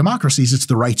democracies, it's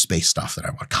the rights-based stuff that I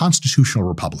want. Constitutional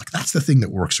republic. That's the thing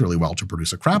that works really well to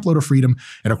produce a crap load of freedom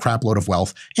and a crap load of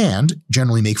wealth and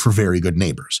generally make for very good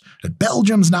neighbors. But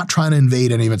Belgium's not trying to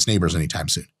invade any of its neighbors anytime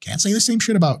soon. Can't say the same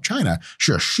shit about China.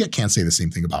 Sure as shit can't say the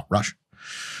same thing about Russia.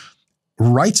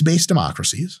 Rights-based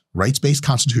democracies, rights-based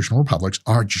constitutional republics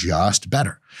are just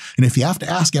better. And if you have to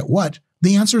ask at what,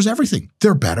 the answer is everything.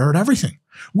 They're better at everything.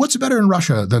 What's better in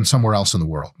Russia than somewhere else in the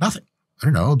world? Nothing. I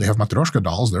don't know. They have Matryoshka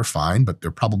dolls. They're fine, but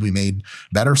they're probably made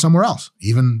better somewhere else,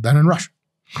 even than in Russia.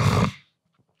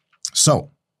 So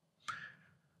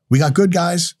we got good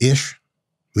guys-ish.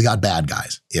 We got bad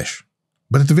guys-ish.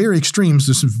 But at the very extremes,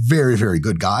 there's some very, very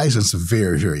good guys and some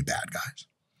very, very bad guys.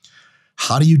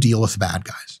 How do you deal with bad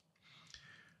guys?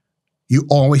 You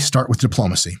always start with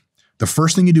diplomacy. The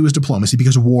first thing you do is diplomacy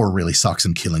because war really sucks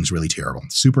and killing's really terrible.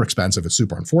 It's super expensive. It's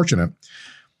super unfortunate.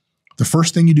 The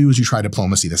first thing you do is you try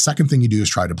diplomacy. The second thing you do is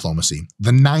try diplomacy.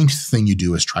 The ninth thing you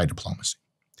do is try diplomacy.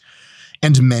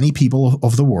 And many people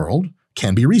of the world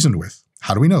can be reasoned with.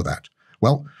 How do we know that?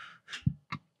 Well,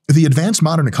 the advanced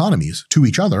modern economies to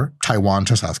each other, Taiwan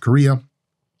to South Korea,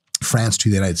 France to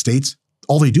the United States,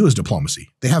 all they do is diplomacy.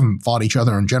 They haven't fought each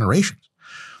other in generations.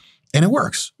 And it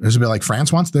works. There's a bit like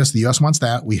France wants this, the US wants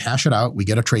that. We hash it out. We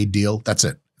get a trade deal. That's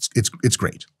it. It's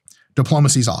great.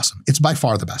 Diplomacy is awesome. It's by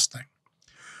far the best thing.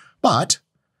 But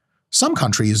some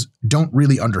countries don't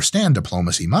really understand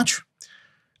diplomacy much.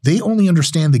 They only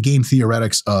understand the game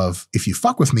theoretics of if you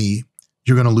fuck with me,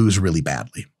 you're going to lose really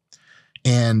badly.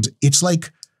 And it's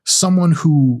like someone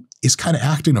who is kind of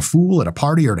acting a fool at a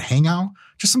party or at a hangout,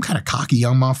 just some kind of cocky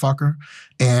young motherfucker.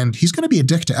 And he's going to be a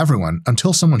dick to everyone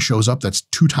until someone shows up that's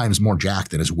 2 times more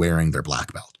jacked and is wearing their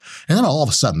black belt. And then all of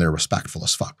a sudden they're respectful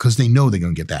as fuck because they know they're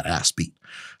going to get that ass beat.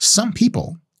 Some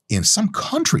people in some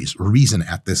countries reason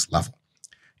at this level.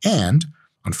 And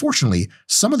unfortunately,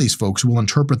 some of these folks will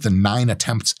interpret the 9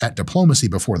 attempts at diplomacy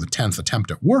before the 10th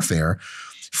attempt at warfare.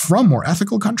 From more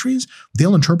ethical countries,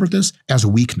 they'll interpret this as a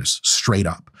weakness straight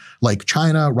up. Like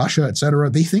China, Russia, etc.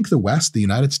 They think the West, the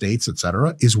United States,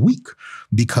 etc. is weak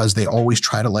because they always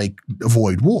try to like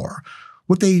avoid war.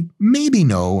 What they maybe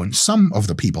know, and some of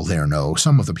the people there know,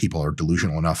 some of the people are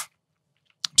delusional enough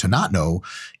to not know,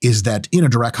 is that in a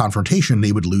direct confrontation,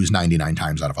 they would lose 99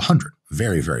 times out of 100,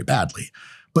 very, very badly.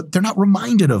 But they're not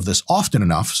reminded of this often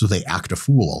enough, so they act a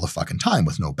fool all the fucking time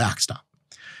with no backstop.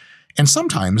 And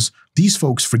sometimes these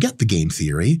folks forget the game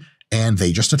theory and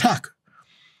they just attack.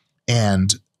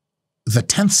 And the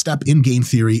 10th step in game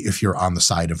theory, if you're on the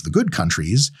side of the good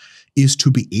countries, is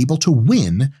to be able to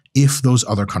win if those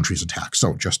other countries attack.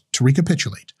 So just to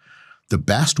recapitulate, the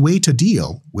best way to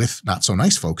deal with not so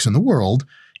nice folks in the world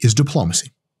is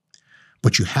diplomacy.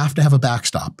 But you have to have a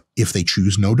backstop if they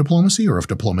choose no diplomacy or if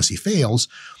diplomacy fails.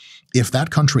 If that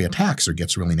country attacks or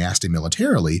gets really nasty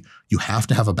militarily, you have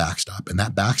to have a backstop. And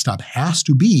that backstop has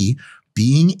to be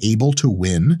being able to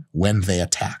win when they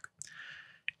attack.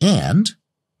 And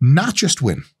not just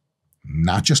win,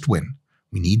 not just win.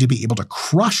 We need to be able to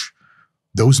crush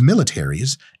those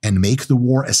militaries and make the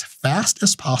war as fast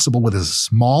as possible with as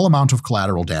small amount of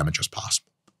collateral damage as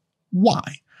possible. Why?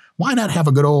 Why not have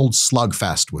a good old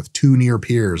slugfest with two near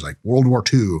peers like World War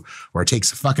II, where it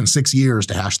takes fucking 6 years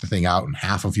to hash the thing out and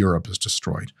half of Europe is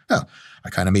destroyed? Well, I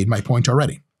kind of made my point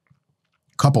already.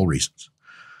 Couple reasons.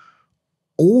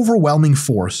 Overwhelming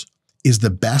force is the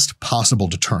best possible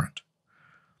deterrent.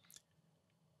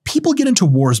 People get into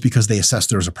wars because they assess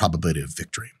there's a probability of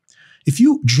victory. If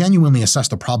you genuinely assess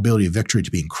the probability of victory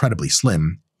to be incredibly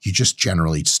slim, you just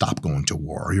generally stop going to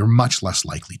war, or you're much less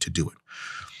likely to do it.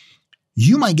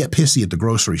 You might get pissy at the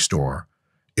grocery store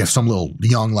if some little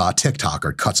young law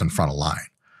TikToker cuts in front of line.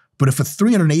 But if a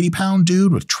 380-pound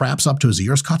dude with traps up to his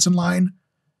ears cuts in line,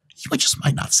 you just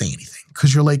might not say anything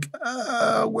because you're like,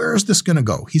 where is this going to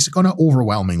go? He's going to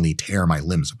overwhelmingly tear my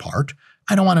limbs apart.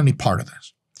 I don't want any part of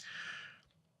this.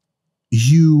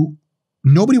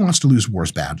 Nobody wants to lose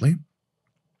wars badly.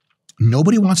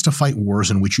 Nobody wants to fight wars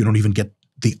in which you don't even get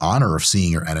the honor of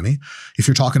seeing your enemy. If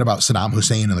you're talking about Saddam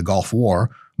Hussein in the Gulf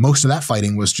War, most of that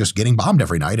fighting was just getting bombed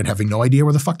every night and having no idea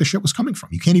where the fuck the shit was coming from.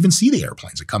 You can't even see the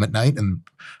airplanes. They come at night and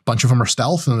a bunch of them are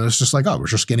stealth and it's just like, oh, we're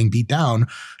just getting beat down.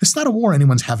 It's not a war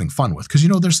anyone's having fun with because,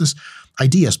 there's this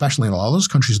idea, especially in a lot of those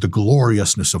countries, the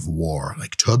gloriousness of war,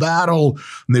 like to battle.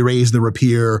 And they raise the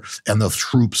rapier and the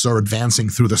troops are advancing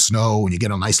through the snow and you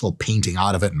get a nice little painting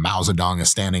out of it and Mao Zedong is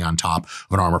standing on top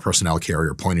of an armored personnel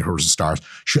carrier pointing towards the stars,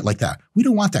 shit like that. We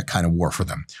don't want that kind of war for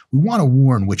them. We want a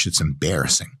war in which it's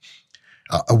embarrassing.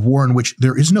 A war in which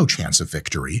there is no chance of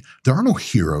victory. There are no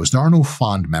heroes. There are no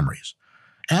fond memories.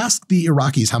 Ask the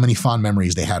Iraqis how many fond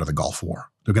memories they had of the Gulf War.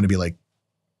 They're going to be like,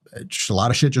 just a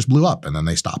lot of shit just blew up and then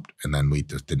they stopped. And then we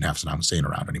just didn't have Saddam Hussein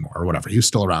around anymore or whatever. He was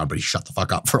still around, but he shut the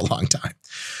fuck up for a long time.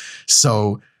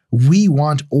 So we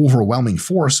want overwhelming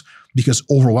force because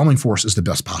overwhelming force is the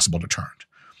best possible deterrent.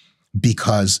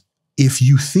 Because if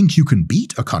you think you can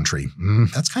beat a country,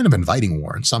 that's kind of inviting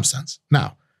war in some sense.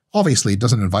 Now, obviously, it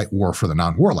doesn't invite war for the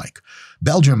non-warlike.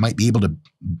 Belgium might be able to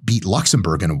beat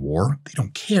Luxembourg in a war. They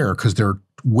don't care because they're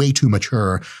way too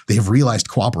mature. They have realized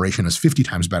cooperation is 50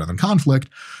 times better than conflict,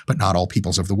 but not all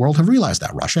peoples of the world have realized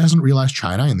that. Russia hasn't realized,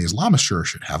 China and the Islamists sure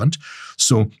shit haven't.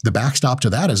 So the backstop to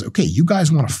that is, okay, you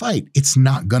guys want to fight. It's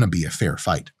not going to be a fair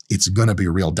fight. It's going to be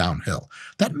real downhill.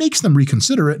 That makes them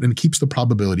reconsider it and keeps the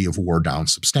probability of war down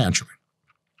substantially.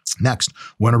 Next,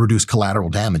 want to reduce collateral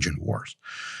damage in wars.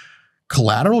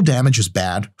 Collateral damage is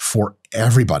bad for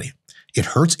everybody. It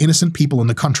hurts innocent people in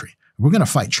the country. We're going to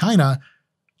fight China.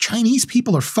 Chinese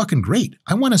people are fucking great.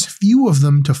 I want as few of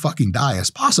them to fucking die as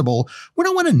possible. We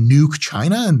don't want to nuke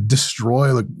China and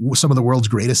destroy like some of the world's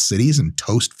greatest cities and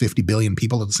toast 50 billion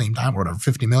people at the same time, or whatever,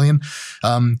 50 million.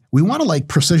 We want to like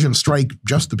precision strike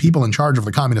just the people in charge of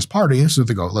the Communist Party so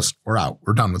they go, we're out.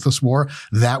 We're done with this war.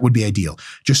 That would be ideal.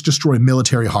 Just destroy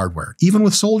military hardware, even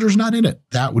with soldiers not in it.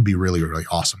 That would be really, really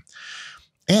awesome.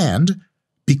 And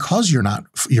because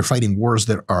you're fighting wars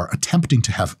that are attempting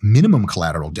to have minimum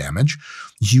collateral damage,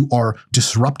 you are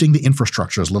disrupting the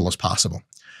infrastructure as little as possible.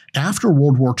 After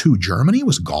World War II, Germany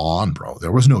was gone, bro.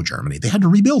 There was no Germany. They had to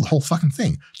rebuild the whole fucking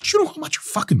thing. Do you know how much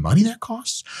fucking money that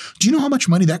costs? Do you know how much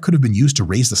money that could have been used to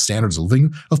raise the standards of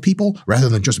living of people rather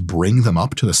than just bring them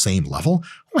up to the same level?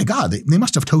 Oh my God, they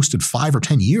must have toasted 5 or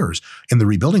 10 years in the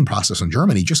rebuilding process in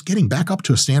Germany, just getting back up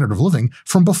to a standard of living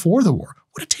from before the war.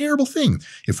 What a terrible thing.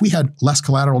 If we had less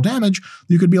collateral damage,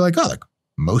 you could be like, oh, like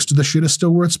most of the shit is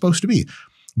still where it's supposed to be.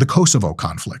 The Kosovo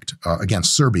conflict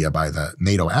against Serbia by the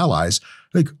NATO allies,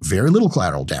 like very little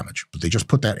collateral damage, but they just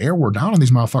put that air war down on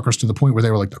these motherfuckers to the point where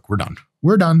they were like, look, we're done.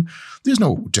 We're done. There's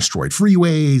no destroyed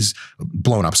freeways,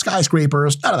 blown up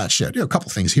skyscrapers, none of that shit. A couple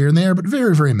things here and there, but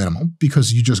very, very minimal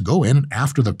because you just go in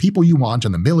after the people you want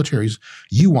and the militaries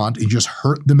you want and just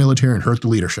hurt the military and hurt the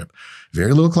leadership.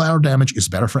 Very little collateral damage is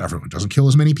better for everyone. It doesn't kill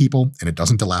as many people and it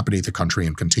doesn't dilapidate the country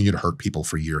and continue to hurt people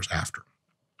for years after.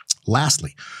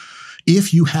 Lastly,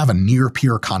 if you have a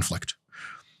near-peer conflict,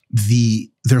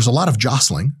 there's a lot of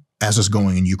jostling, as is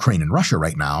going in Ukraine and Russia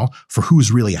right now, for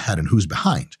who's really ahead and who's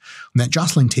behind. And that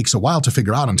jostling takes a while to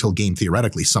figure out until game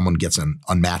theoretically someone gets an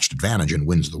unmatched advantage and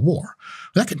wins the war.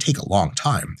 That can take a long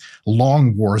time.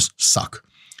 Long wars suck.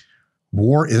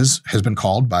 War has been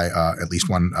called by at least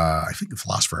one, I think,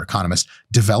 philosopher, economist,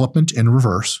 development in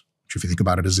reverse. Which if you think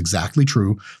about it is exactly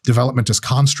true. Development is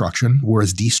construction, war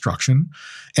is destruction,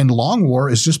 and long war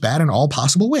is just bad in all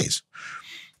possible ways.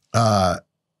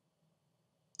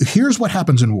 Here's what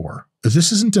happens in war.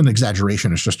 This isn't an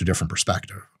exaggeration, it's just a different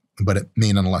perspective, but it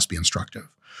may nonetheless be instructive.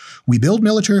 We build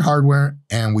military hardware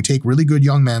and we take really good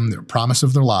young men, the promise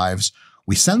of their lives,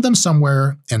 we send them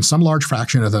somewhere and some large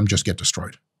fraction of them just get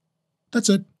destroyed. That's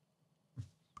it.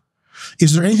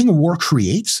 Is there anything a war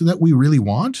creates that we really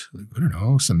want? I don't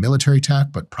know, some military tech,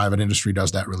 but private industry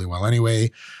does that really well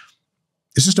anyway.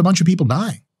 It's just a bunch of people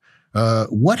dying.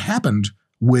 What happened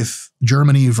with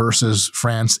Germany versus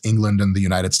France, England, and the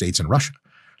United States and Russia?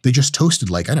 They just toasted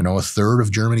like, I don't know, a third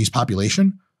of Germany's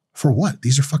population. For what?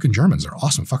 These are fucking Germans. They're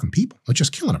awesome fucking people. Let's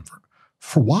just killing them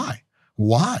for why?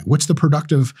 Why? What's the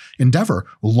productive endeavor?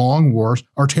 Long wars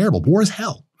are terrible. War is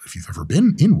hell. If you've ever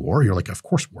been in war, you're like, of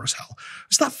course war is hell.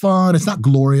 It's not fun. It's not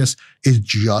glorious. It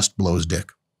just blows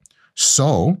dick.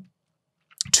 So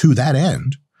to that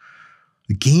end,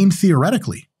 the game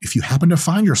theoretically, if you happen to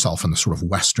find yourself in the sort of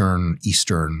Western,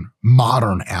 Eastern,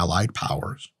 modern allied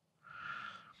powers,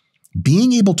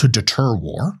 being able to deter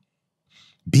war,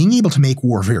 being able to make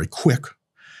war very quick,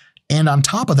 and on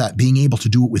top of that, being able to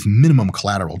do it with minimum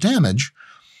collateral damage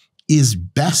is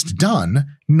best done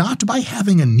not by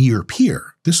having a near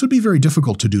peer. This would be very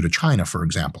difficult to do to China, for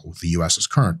example, with the US's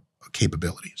current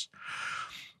capabilities.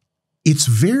 It's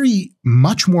very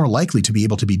much more likely to be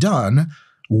able to be done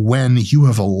when you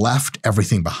have left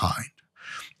everything behind.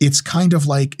 It's kind of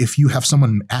like if you have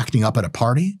someone acting up at a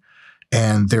party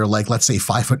and they're like, let's say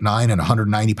 5'9" and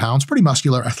 190 pounds, pretty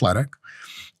muscular, athletic,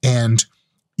 and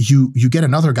you get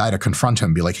another guy to confront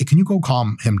him, be like, hey, can you go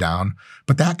calm him down?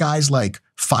 But that guy's like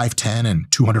 5'10"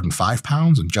 and 205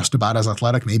 pounds and just about as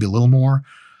athletic, maybe a little more.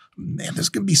 Man, there's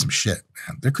going to be some shit,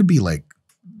 man. There could be like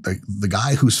the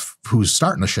guy who's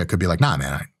starting the shit could be like, nah,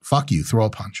 man, fuck you, throw a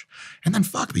punch. And then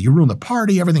fuck me, you ruin the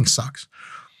party, everything sucks.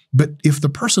 But if the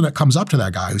person that comes up to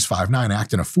that guy who's 5'9",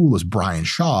 acting a fool is Brian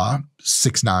Shaw,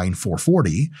 6'9",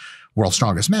 440, world's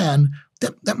strongest man,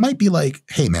 that might be like,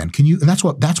 hey man, can you, and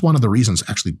that's one of the reasons,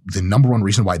 actually, the number one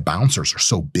reason why bouncers are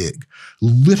so big.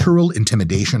 Literal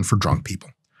intimidation for drunk people.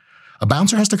 A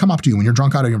bouncer has to come up to you when you're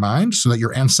drunk out of your mind so that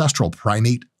your ancestral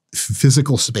primate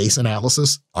physical space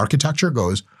analysis architecture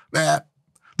goes,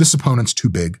 this opponent's too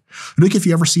big. Like if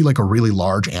you ever see like a really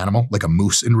large animal, like a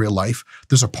moose in real life,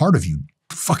 there's a part of you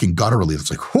fucking gutturally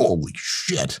that's like, holy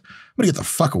shit, I'm gonna get the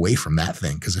fuck away from that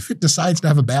thing, because if it decides to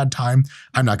have a bad time,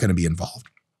 I'm not gonna be involved.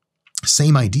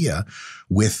 Same idea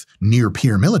with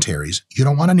near-peer militaries. You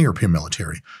don't want a near-peer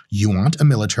military. You want a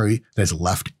military that's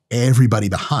left everybody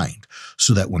behind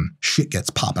so that when shit gets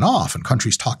popping off and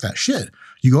countries talk that shit,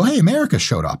 you go, hey, America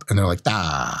showed up. And they're like,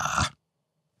 duh.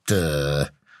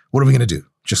 What are we going to do?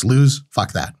 Just lose?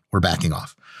 Fuck that. We're backing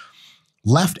off.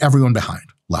 Left everyone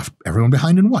behind. Left everyone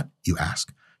behind in what, you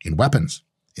ask? In weapons,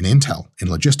 in intel, in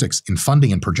logistics, in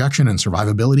funding, in projection, and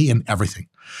survivability, and everything.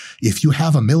 If you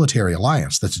have a military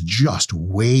alliance that's just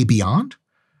way beyond,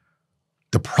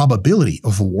 the probability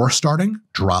of a war starting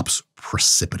drops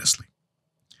precipitously.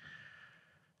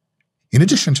 In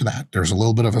addition to that, there's a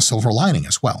little bit of a silver lining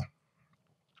as well.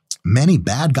 Many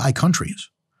bad guy countries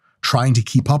trying to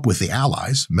keep up with the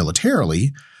allies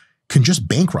militarily can just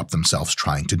bankrupt themselves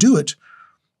trying to do it,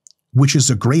 which is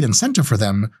a great incentive for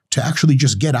them to actually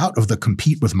just get out of the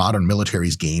compete with modern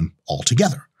militaries game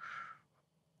altogether.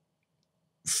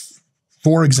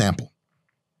 For example,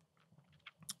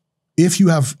 if you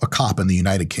have a cop in the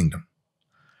United Kingdom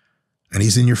and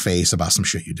he's in your face about some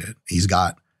shit you did, he's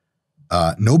got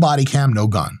no body cam, no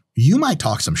gun, you might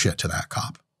talk some shit to that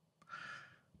cop,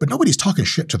 but nobody's talking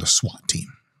shit to the SWAT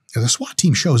team. If the SWAT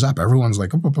team shows up, everyone's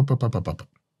like, up,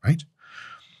 right?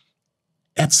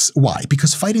 That's why,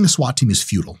 because fighting the SWAT team is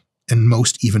futile, and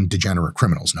most even degenerate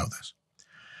criminals know this.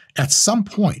 At some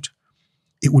point,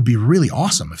 it would be really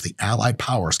awesome if the Allied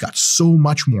powers got so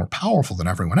much more powerful than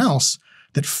everyone else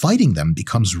that fighting them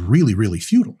becomes really, really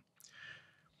futile.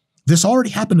 This already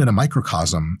happened in a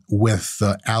microcosm with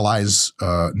the Allies,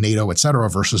 NATO, etc.,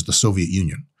 versus the Soviet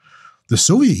Union. The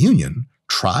Soviet Union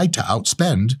tried to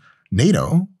outspend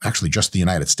NATO, actually just the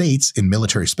United States, in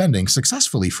military spending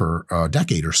successfully for a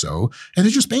decade or so, and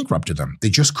it just bankrupted them. They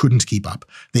just couldn't keep up.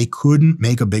 They couldn't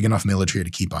make a big enough military to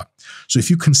keep up. So if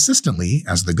you consistently,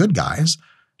 as the good guys,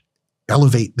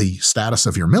 elevate the status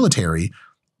of your military,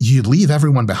 you leave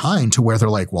everyone behind to where they're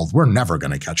like, well, we're never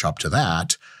going to catch up to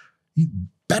that. You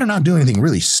better not do anything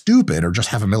really stupid or just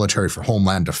have a military for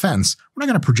homeland defense. We're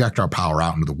not going to project our power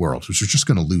out into the world, which is just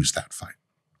going to lose that fight.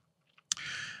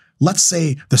 Let's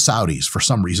say the Saudis, for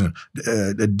some reason,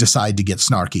 decide to get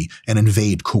snarky and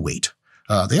invade Kuwait.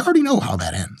 They already know how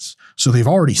that ends. So they've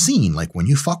already seen, like, when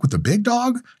you fuck with the big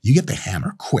dog, you get the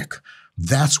hammer quick.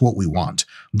 That's what we want.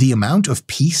 The amount of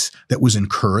peace that was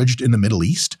encouraged in the Middle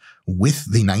East with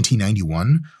the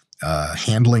 1991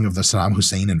 handling of the Saddam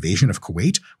Hussein invasion of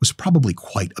Kuwait was probably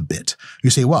quite a bit. You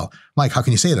say, well, Mike, how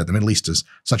can you say that? The Middle East is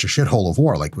such a shithole of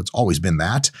war. Like, it's always been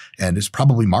that. And it's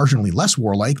probably marginally less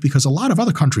warlike because a lot of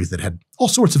other countries that had all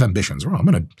sorts of ambitions. Oh, I'm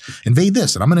going to invade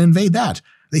this and I'm going to invade that.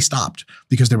 They stopped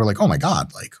because they were like, oh my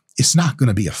God, like it's not going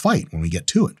to be a fight when we get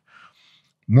to it.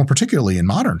 More particularly in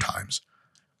modern times,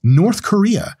 North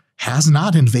Korea has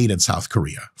not invaded South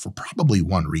Korea for probably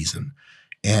one reason.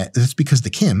 And it's because the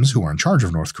Kims, who are in charge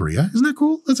of North Korea, isn't that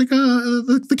cool? It's like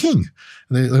the king,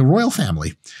 the royal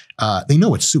family. They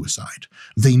know it's suicide.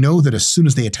 They know that as soon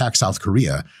as they attack South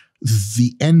Korea,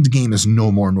 the end game is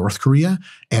no more North Korea.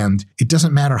 And it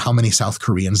doesn't matter how many South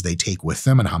Koreans they take with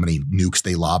them and how many nukes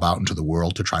they lob out into the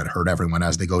world to try to hurt everyone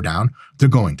as they go down. They're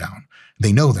going down.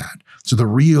 They know that. So they're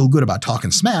real good about talking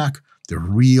smack. They're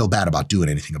real bad about doing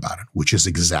anything about it, which is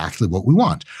exactly what we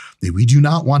want. We do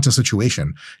not want a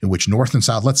situation in which North and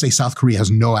South, let's say South Korea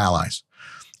has no allies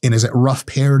and is at rough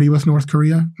parity with North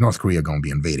Korea. North Korea going to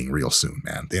be invading real soon,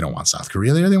 man. They don't want South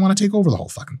Korea there. They want to take over the whole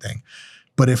fucking thing.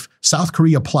 But if South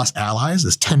Korea plus allies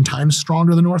is 10 times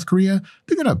stronger than North Korea,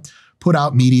 they're going to put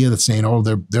out media that's saying, oh,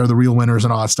 they're the real winners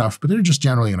and all that stuff, but they're just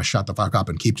generally going to shut the fuck up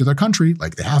and keep to their country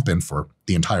like they have been for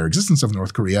the entire existence of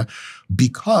North Korea,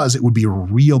 because it would be a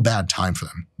real bad time for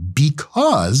them,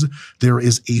 because there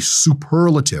is a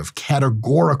superlative,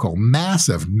 categorical,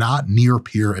 massive, not near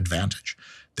peer advantage.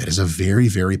 That is a very,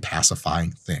 very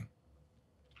pacifying thing.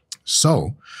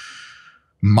 So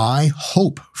my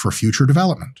hope for future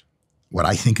development, what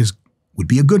I think would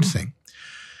be a good thing,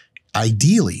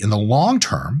 ideally, in the long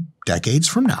term, decades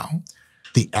from now,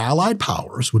 the Allied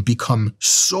powers would become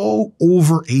so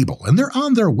overable, and they're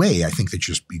on their way, I think they'd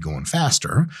just be going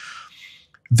faster,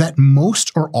 that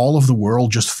most or all of the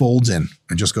world just folds in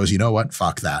and just goes, you know what,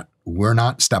 fuck that. We're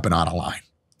not stepping out of line.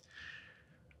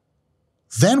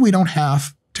 Then we don't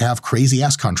have to have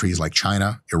crazy-ass countries like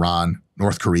China, Iran,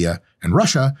 North Korea, and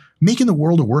Russia making the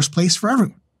world a worse place for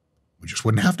everyone. We just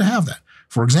wouldn't have to have that.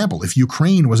 For example, if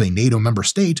Ukraine was a NATO member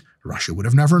state, Russia would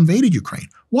have never invaded Ukraine.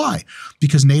 Why?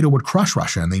 Because NATO would crush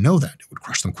Russia, and they know that. It would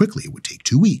crush them quickly. It would take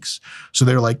 2 weeks. So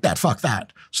they're like, fuck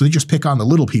that. So they just pick on the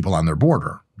little people on their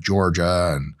border,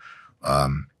 Georgia and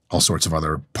all sorts of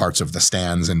other parts of the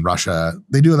stands in Russia.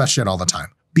 They do that shit all the time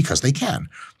because they can,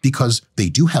 because they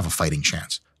do have a fighting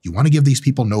chance. You want to give these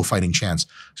people no fighting chance.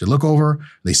 So look over,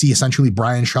 they see essentially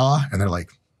Brian Shaw, and they're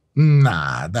like,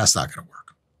 nah, that's not going to work.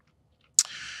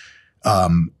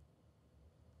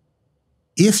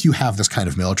 If you have this kind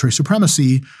of military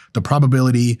supremacy, the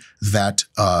probability that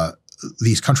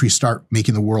these countries start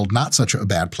making the world not such a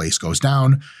bad place goes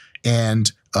down,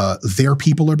 and their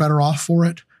people are better off for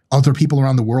it. Other people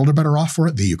around the world are better off for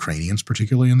it. The Ukrainians,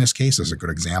 particularly in this case, is a good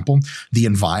example. The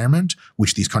environment,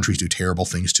 which these countries do terrible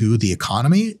things to, the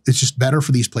economy, it's just better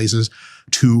for these places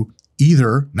to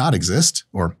either not exist,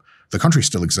 or the countries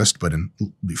still exist, but in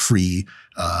free,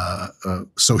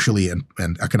 socially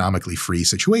and economically free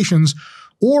situations,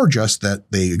 or just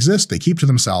that they exist, they keep to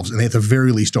themselves, and they at the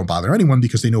very least don't bother anyone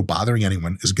because they know bothering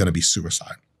anyone is going to be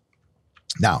suicide.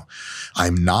 Now,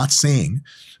 I'm not saying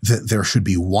that there should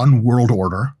be one world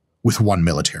order with one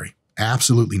military.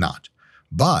 Absolutely not.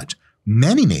 But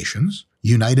many nations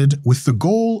united with the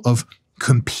goal of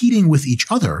competing with each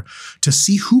other to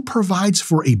see who provides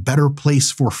for a better place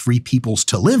for free peoples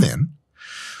to live in.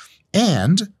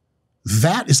 And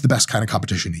that is the best kind of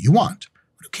competition that you want.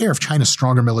 I don't care if China's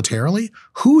stronger militarily.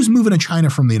 Who's moving to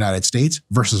China from the United States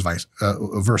versus vice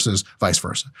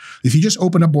versa? If you just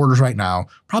open up borders right now,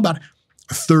 probably about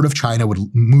a third of China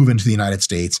would move into the United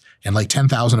States, and like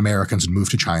 10,000 Americans would move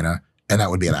to China, and that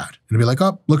would be that. And it'd be like,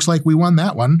 oh, looks like we won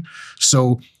that one.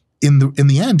 So in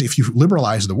the end, if you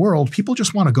liberalize the world, people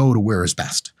just want to go to where is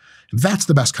best. That's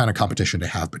the best kind of competition to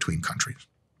have between countries.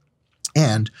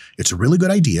 And it's a really good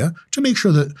idea to make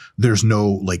sure that there's no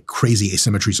like crazy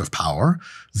asymmetries of power,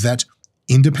 that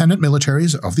independent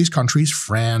militaries of these countries,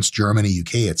 France, Germany,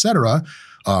 UK, etc.,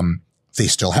 they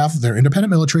still have their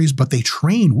independent militaries, but they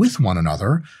train with one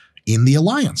another in the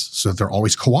alliance so that they're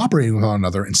always cooperating with one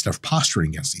another instead of posturing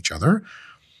against each other.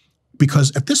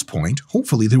 Because at this point,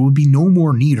 hopefully, there will be no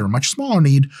more need or much smaller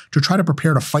need to try to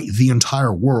prepare to fight the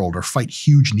entire world or fight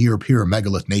huge near-peer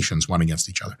megalith nations one against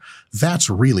each other. That's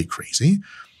really crazy.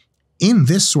 In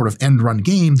this sort of end-run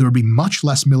game, there would be much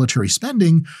less military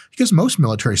spending because most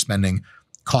military spending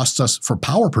costs us for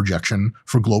power projection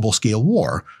for global scale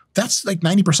war. That's like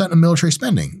 90% of military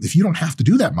spending. If you don't have to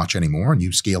do that much anymore and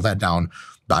you scale that down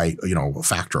by, a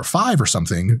factor of 5 or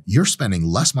something, you're spending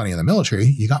less money in the military.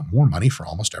 You got more money for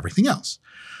almost everything else.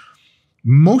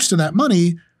 Most of that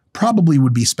money probably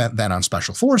would be spent then on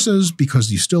special forces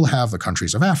because you still have the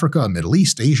countries of Africa, Middle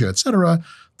East, Asia, etc.,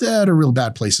 that are real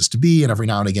bad places to be. And every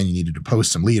now and again, you need to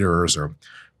depose some leaders or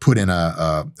put in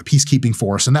a peacekeeping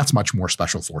force. And that's much more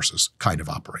special forces kind of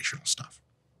operational stuff.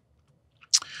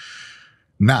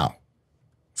 Now,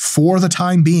 for the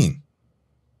time being,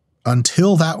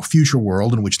 until that future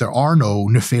world in which there are no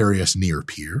nefarious near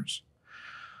peers,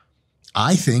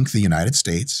 I think the United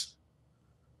States,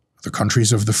 the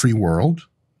countries of the free world,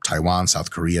 Taiwan,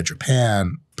 South Korea,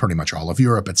 Japan, pretty much all of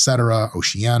Europe, etc.,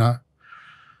 Oceania,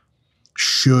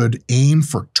 should aim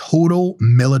for total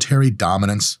military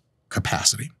dominance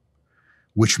capacity,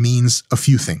 which means a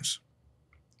few things.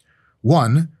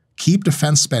 One, keep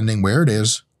defense spending where it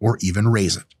is or even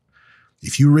raise it.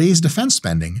 If you raise defense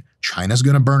spending, China's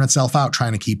going to burn itself out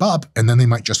trying to keep up, and then they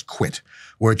might just quit,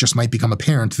 or it just might become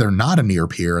apparent they're not a near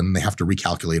peer and they have to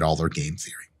recalculate all their game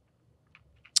theory.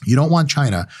 You don't want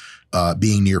China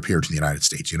being near peer to the United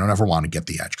States. You don't ever want to get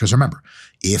the edge. Because remember,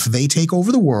 if they take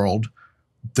over the world,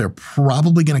 they're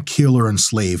probably going to kill or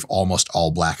enslave almost all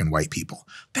black and white people.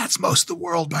 That's most of the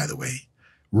world, by the way.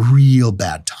 Real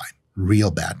bad time.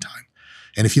 Real bad time.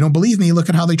 And if you don't believe me, look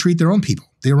at how they treat their own people.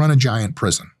 They run a giant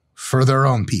prison for their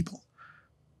own people.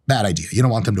 Bad idea. You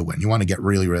don't want them to win. You want to get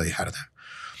really, really ahead of that.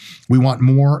 We want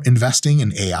more investing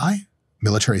in AI,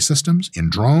 military systems, in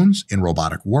drones, in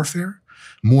robotic warfare,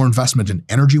 more investment in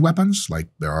energy weapons, like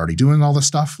they're already doing all this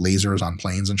stuff, lasers on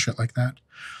planes and shit like that.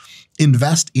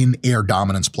 Invest in air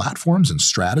dominance platforms and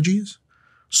strategies.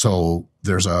 So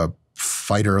there's a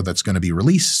fighter that's going to be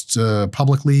released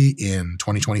publicly in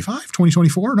 2025,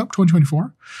 2024, nope,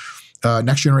 2024.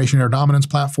 Next generation air dominance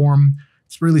platform.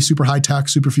 It's really super high tech,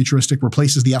 super futuristic,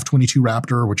 replaces the F-22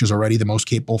 Raptor, which is already the most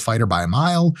capable fighter by a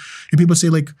mile. And people say,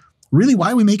 like, really,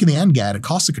 why are we making the NGAD? It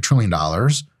costs like $1 trillion.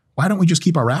 Why don't we just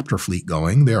keep our Raptor fleet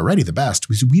going? They're already the best.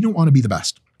 We don't want to be the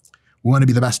best. We want to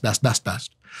be the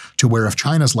best. To where if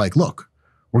China's like, look,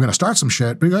 we're going to start some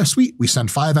shit, but sweet, we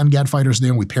send 5 NGAD fighters there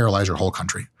and we paralyze your whole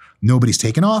country. Nobody's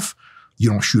taken off. You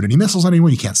don't shoot any missiles at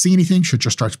anyone. You can't see anything. Shit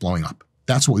just starts blowing up.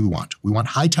 That's what we want. We want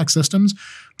high-tech systems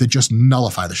that just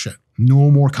nullify the shit.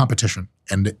 No more competition.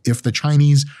 And if the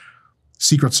Chinese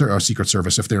Secret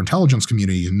Service, if their intelligence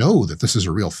community know that this is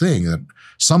a real thing, that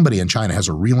somebody in China has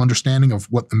a real understanding of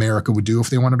what America would do if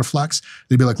they wanted to flex,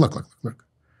 they'd be like, look.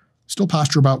 Still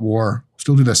posture about war,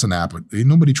 still do this and that, but ain't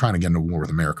nobody trying to get into war with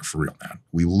America for real, man.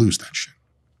 We will lose that shit.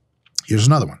 Here's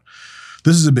another one.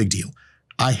 This is a big deal.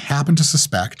 I happen to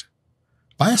suspect,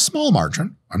 by a small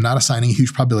margin, I'm not assigning a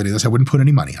huge probability of this, I wouldn't put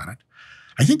any money on it.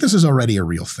 I think this is already a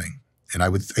real thing. And I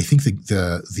think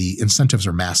the incentives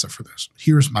are massive for this.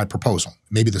 Here's my proposal.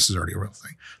 Maybe this is already a real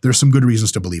thing. There's some good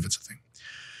reasons to believe it's a thing.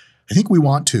 I think we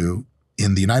want to,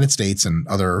 in the United States and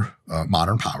other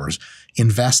modern powers,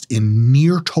 invest in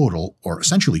near total, or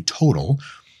essentially total,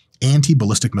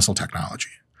 anti-ballistic missile technology,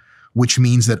 which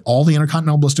means that all the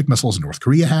intercontinental ballistic missiles North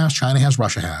Korea has, China has,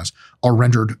 Russia has, are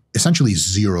rendered essentially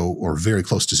zero or very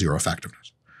close to zero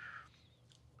effectiveness.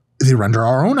 They render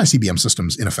our own ICBM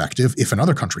systems ineffective if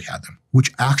another country had them,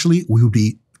 which actually we would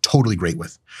be totally great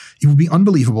with. It would be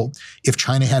unbelievable if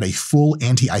China had a full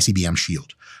anti-ICBM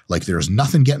shield. Like there's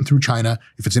nothing getting through China.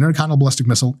 If it's an intercontinental ballistic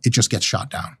missile, it just gets shot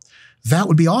down. That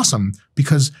would be awesome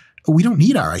because we don't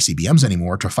need our ICBMs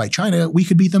anymore to fight China. We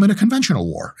could beat them in a conventional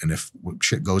war. And if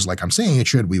shit goes like I'm saying it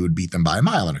should, we would beat them by a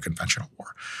mile in a conventional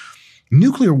war.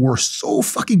 Nuclear war is so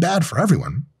fucking bad for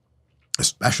everyone,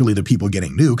 especially the people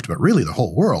getting nuked, but really the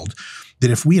whole world,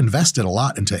 that if we invested a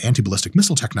lot into anti-ballistic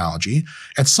missile technology,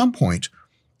 at some point,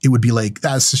 it would be like,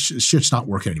 that shit's not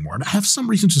working anymore. And I have some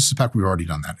reason to suspect we've already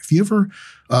done that. If you ever,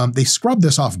 they scrubbed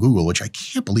this off Google, which I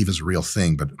can't believe is a real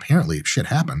thing, but apparently shit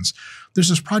happens. There's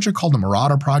this project called the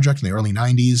Marauder Project in the early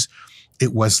 90s.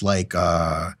 It was like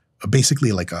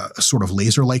basically like a sort of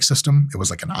laser-like system. It was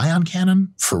like an ion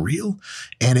cannon for real.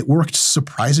 And it worked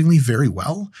surprisingly very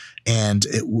well. And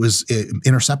it was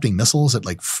intercepting missiles at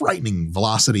like frightening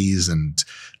velocities. And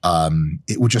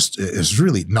it was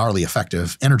really gnarly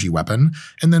effective energy weapon.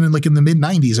 And then in the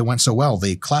mid-90s, it went so well,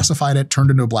 they classified it, turned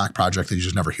into a black project that you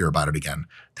just never hear about it again.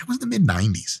 That was the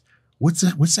mid-90s. What's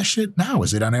that shit now?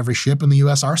 Is it on every ship in the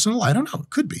U.S. arsenal? I don't know. It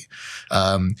could be.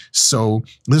 So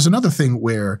there's another thing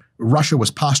where Russia was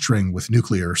posturing with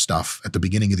nuclear stuff at the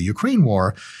beginning of the Ukraine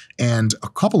war, and a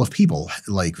couple of people,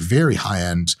 like very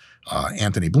high-end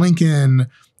Anthony Blinken,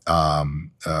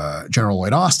 General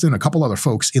Lloyd Austin, a couple other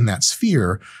folks in that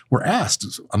sphere were asked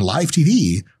on live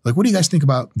TV, like, what do you guys think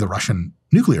about the Russian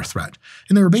nuclear threat?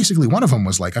 And they were basically, one of them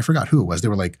was like, I forgot who it was. They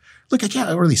were like, look, I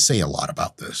can't really say a lot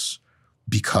about this,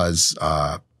 because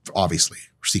obviously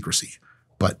secrecy,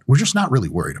 but we're just not really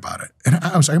worried about it. And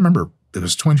I remember it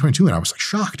was 2022 and I was like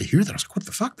shocked to hear that. I was like, what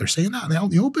the fuck? They're saying that out in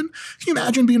the open? Can you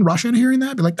imagine being Russia and hearing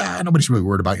that? Be like, nobody's really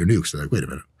worried about your nukes. They're like, wait a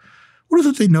minute. What is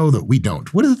it they know that we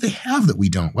don't? What is it they have that we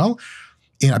don't? Well,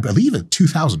 I believe in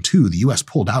 2002, the US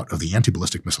pulled out of the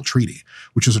Anti-Ballistic Missile Treaty,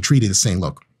 which was a treaty that's saying,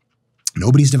 look,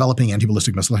 Nobody's developing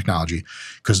anti-ballistic missile technology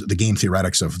because the game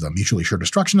theoretics of the mutually assured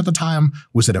destruction at the time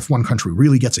was that if one country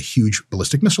really gets a huge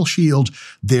ballistic missile shield,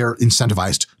 they're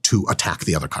incentivized to attack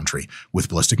the other country with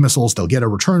ballistic missiles. They'll get a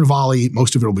return volley.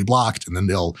 Most of it will be blocked, and then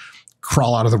they'll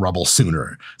crawl out of the rubble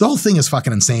sooner. The whole thing is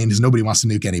fucking insane because nobody wants to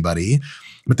nuke anybody.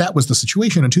 But that was the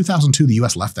situation. In 2002, the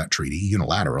U.S. left that treaty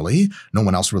unilaterally. No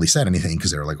one else really said anything because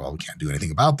they were like, well, we can't do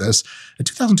anything about this. And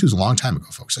 2002 is a long time ago,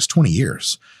 folks. That's 20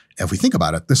 years. If we think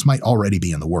about it, this might already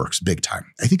be in the works big time.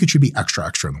 I think it should be extra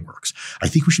in the works. I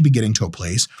think we should be getting to a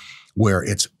place where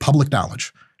it's public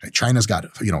knowledge. China's got,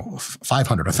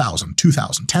 500, 1,000,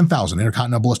 2,000, 10,000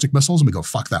 intercontinental ballistic missiles, and we go,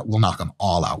 fuck that. We'll knock them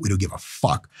all out. We don't give a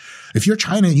fuck. If you're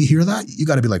China and you hear that, you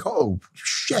got to be like, oh,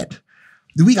 shit.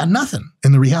 We got nothing.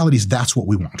 And the reality is that's what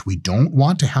we want. We don't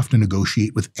want to have to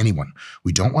negotiate with anyone.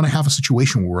 We don't want to have a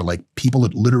situation where we're like people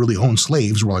that literally own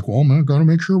slaves. We're like, well, man, got to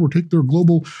make sure we'll take their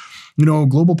global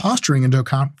posturing into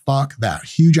account. Fuck that.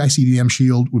 Huge ICBM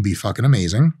shield would be fucking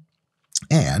amazing.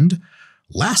 And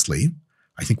lastly,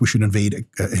 I think we should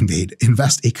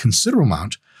invest a considerable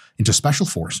amount into special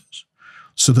forces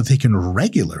so that they can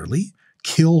regularly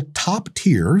kill top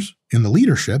tiers in the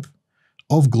leadership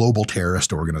of global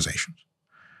terrorist organizations.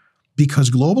 Because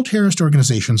global terrorist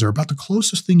organizations are about the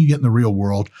closest thing you get in the real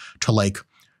world to like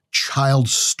child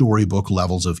storybook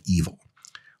levels of evil,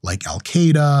 like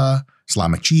Al-Qaeda,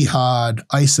 Islamic Jihad,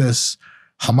 ISIS,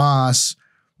 Hamas.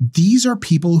 These are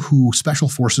people who special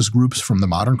forces groups from the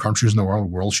modern countries in the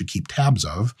world should keep tabs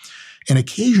of, and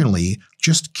occasionally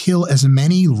just kill as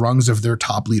many rungs of their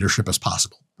top leadership as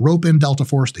possible. Rope in Delta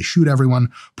Force, they shoot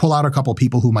everyone, pull out a couple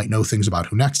people who might know things about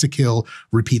who next to kill,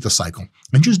 repeat the cycle,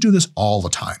 and just do this all the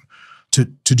time to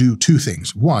do two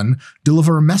things. One,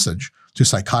 deliver a message to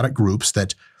psychotic groups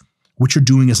that what you're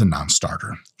doing is a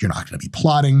non-starter. You're not going to be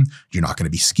plotting. You're not going to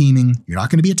be scheming. You're not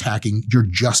going to be attacking. You're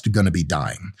just going to be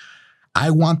dying. I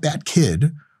want that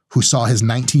kid who saw his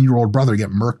 19-year-old brother get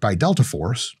murked by Delta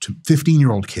Force, to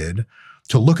 15-year-old kid,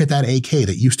 to look at that AK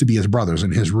that used to be his brother's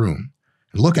in his room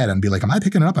and look at it and be like, am I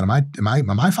picking it up? And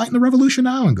am I fighting the revolution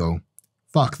now? And go,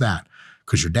 fuck that.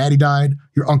 Because your daddy died,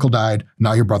 your uncle died,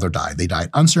 now your brother died. They died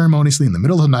unceremoniously in the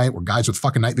middle of the night where guys with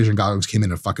fucking night vision goggles came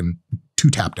in and fucking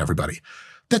two-tapped everybody.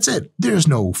 That's it. There's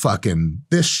no fucking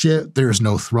this shit. There's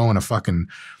no throwing a fucking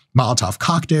Molotov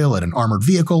cocktail at an armored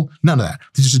vehicle. None of that.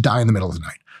 They just die in the middle of the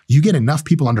night. You get enough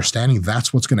people understanding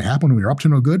that's what's going to happen when you're up to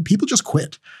no good, people just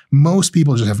quit. Most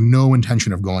people just have no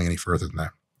intention of going any further than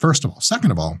that. First of all.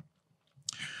 Second of all,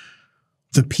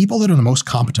 the people that are the most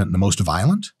competent and the most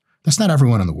violent, that's not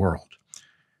everyone in the world.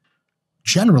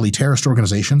 Generally, terrorist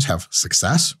organizations have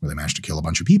success, where they manage to kill a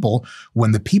bunch of people,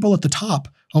 when the people at the top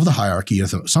of the hierarchy are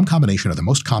some combination of the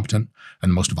most competent and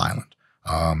the most violent.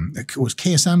 It was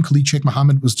KSM, Khalid Sheikh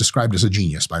Mohammed, was described as a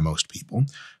genius by most people.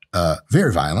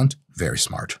 Very violent, very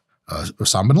smart.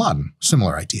 Osama bin Laden,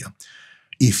 similar idea.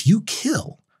 If you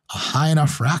kill a high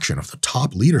enough fraction of the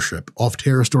top leadership of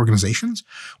terrorist organizations,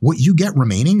 what you get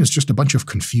remaining is just a bunch of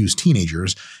confused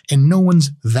teenagers, and no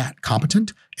one's that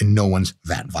competent and no one's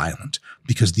that violent,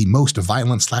 because the most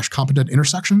violent / competent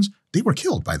intersections, they were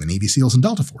killed by the Navy SEALs and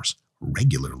Delta Force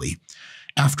regularly.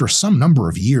 After some number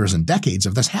of years and decades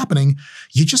of this happening,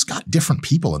 you just got different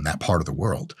people in that part of the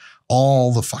world.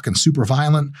 All the fucking super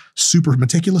violent, super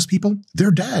meticulous people, they're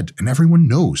dead. And everyone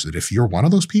knows that if you're one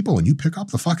of those people and you pick up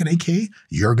the fucking AK,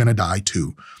 you're going to die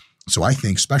too. So I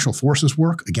think special forces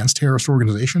work against terrorist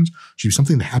organizations should be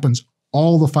something that happens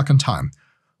all the fucking time,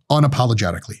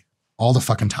 unapologetically, all the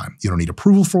fucking time. You don't need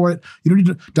approval for it. You don't need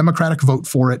a Democratic vote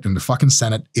for it in the fucking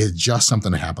Senate. It's just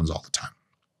something that happens all the time.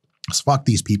 So fuck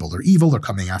these people. They're evil. They're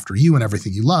coming after you and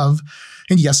everything you love.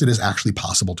 And yes, it is actually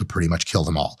possible to pretty much kill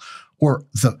them all, or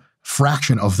the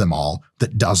fraction of them all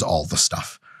that does all the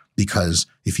stuff. Because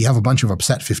if you have a bunch of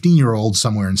upset 15-year-olds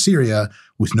somewhere in Syria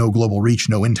with no global reach,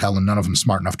 no intel, and none of them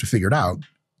smart enough to figure it out,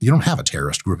 you don't have a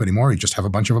terrorist group anymore. You just have a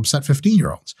bunch of upset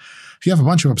 15-year-olds. If you have a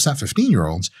bunch of upset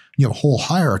 15-year-olds, you have a whole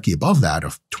hierarchy above that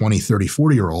of 20, 30,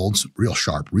 40-year-olds, real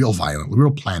sharp, real violent,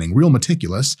 real planning, real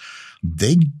meticulous.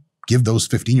 They give those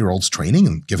 15-year-olds training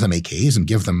and give them AKs and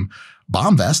give them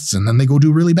bomb vests, and then they go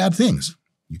do really bad things.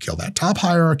 You kill that top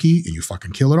hierarchy and you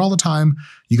fucking kill it all the time.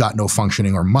 You got no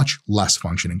functioning or much less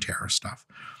functioning terrorist stuff.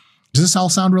 Does this all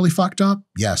sound really fucked up?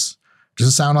 Yes. Does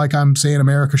it sound like I'm saying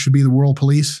America should be the world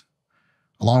police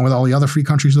along with all the other free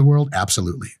countries of the world?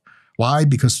 Absolutely. Why?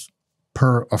 Because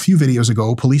per a few videos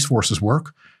ago, police forces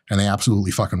work, and they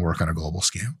absolutely fucking work on a global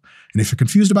scale. And if you're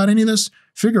confused about any of this,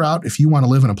 figure out if you want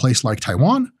to live in a place like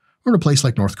Taiwan or in a place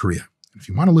like North Korea. If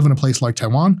you want to live in a place like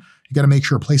Taiwan, you got to make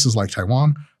sure places like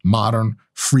Taiwan, modern,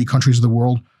 free countries of the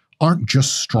world, aren't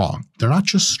just strong. They're not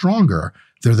just stronger,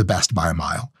 they're the best by a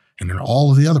mile. and in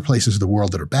all of the other places of the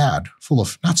world that are bad, full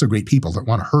of not so great people that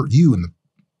want to hurt you and the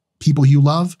people you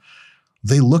love,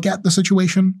 they look at the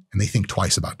situation and they think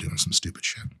twice about doing some stupid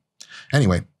shit.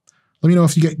 Anyway, let me know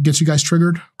if it gets you guys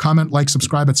triggered. Comment, like,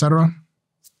 subscribe, etc.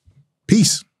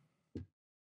 Peace.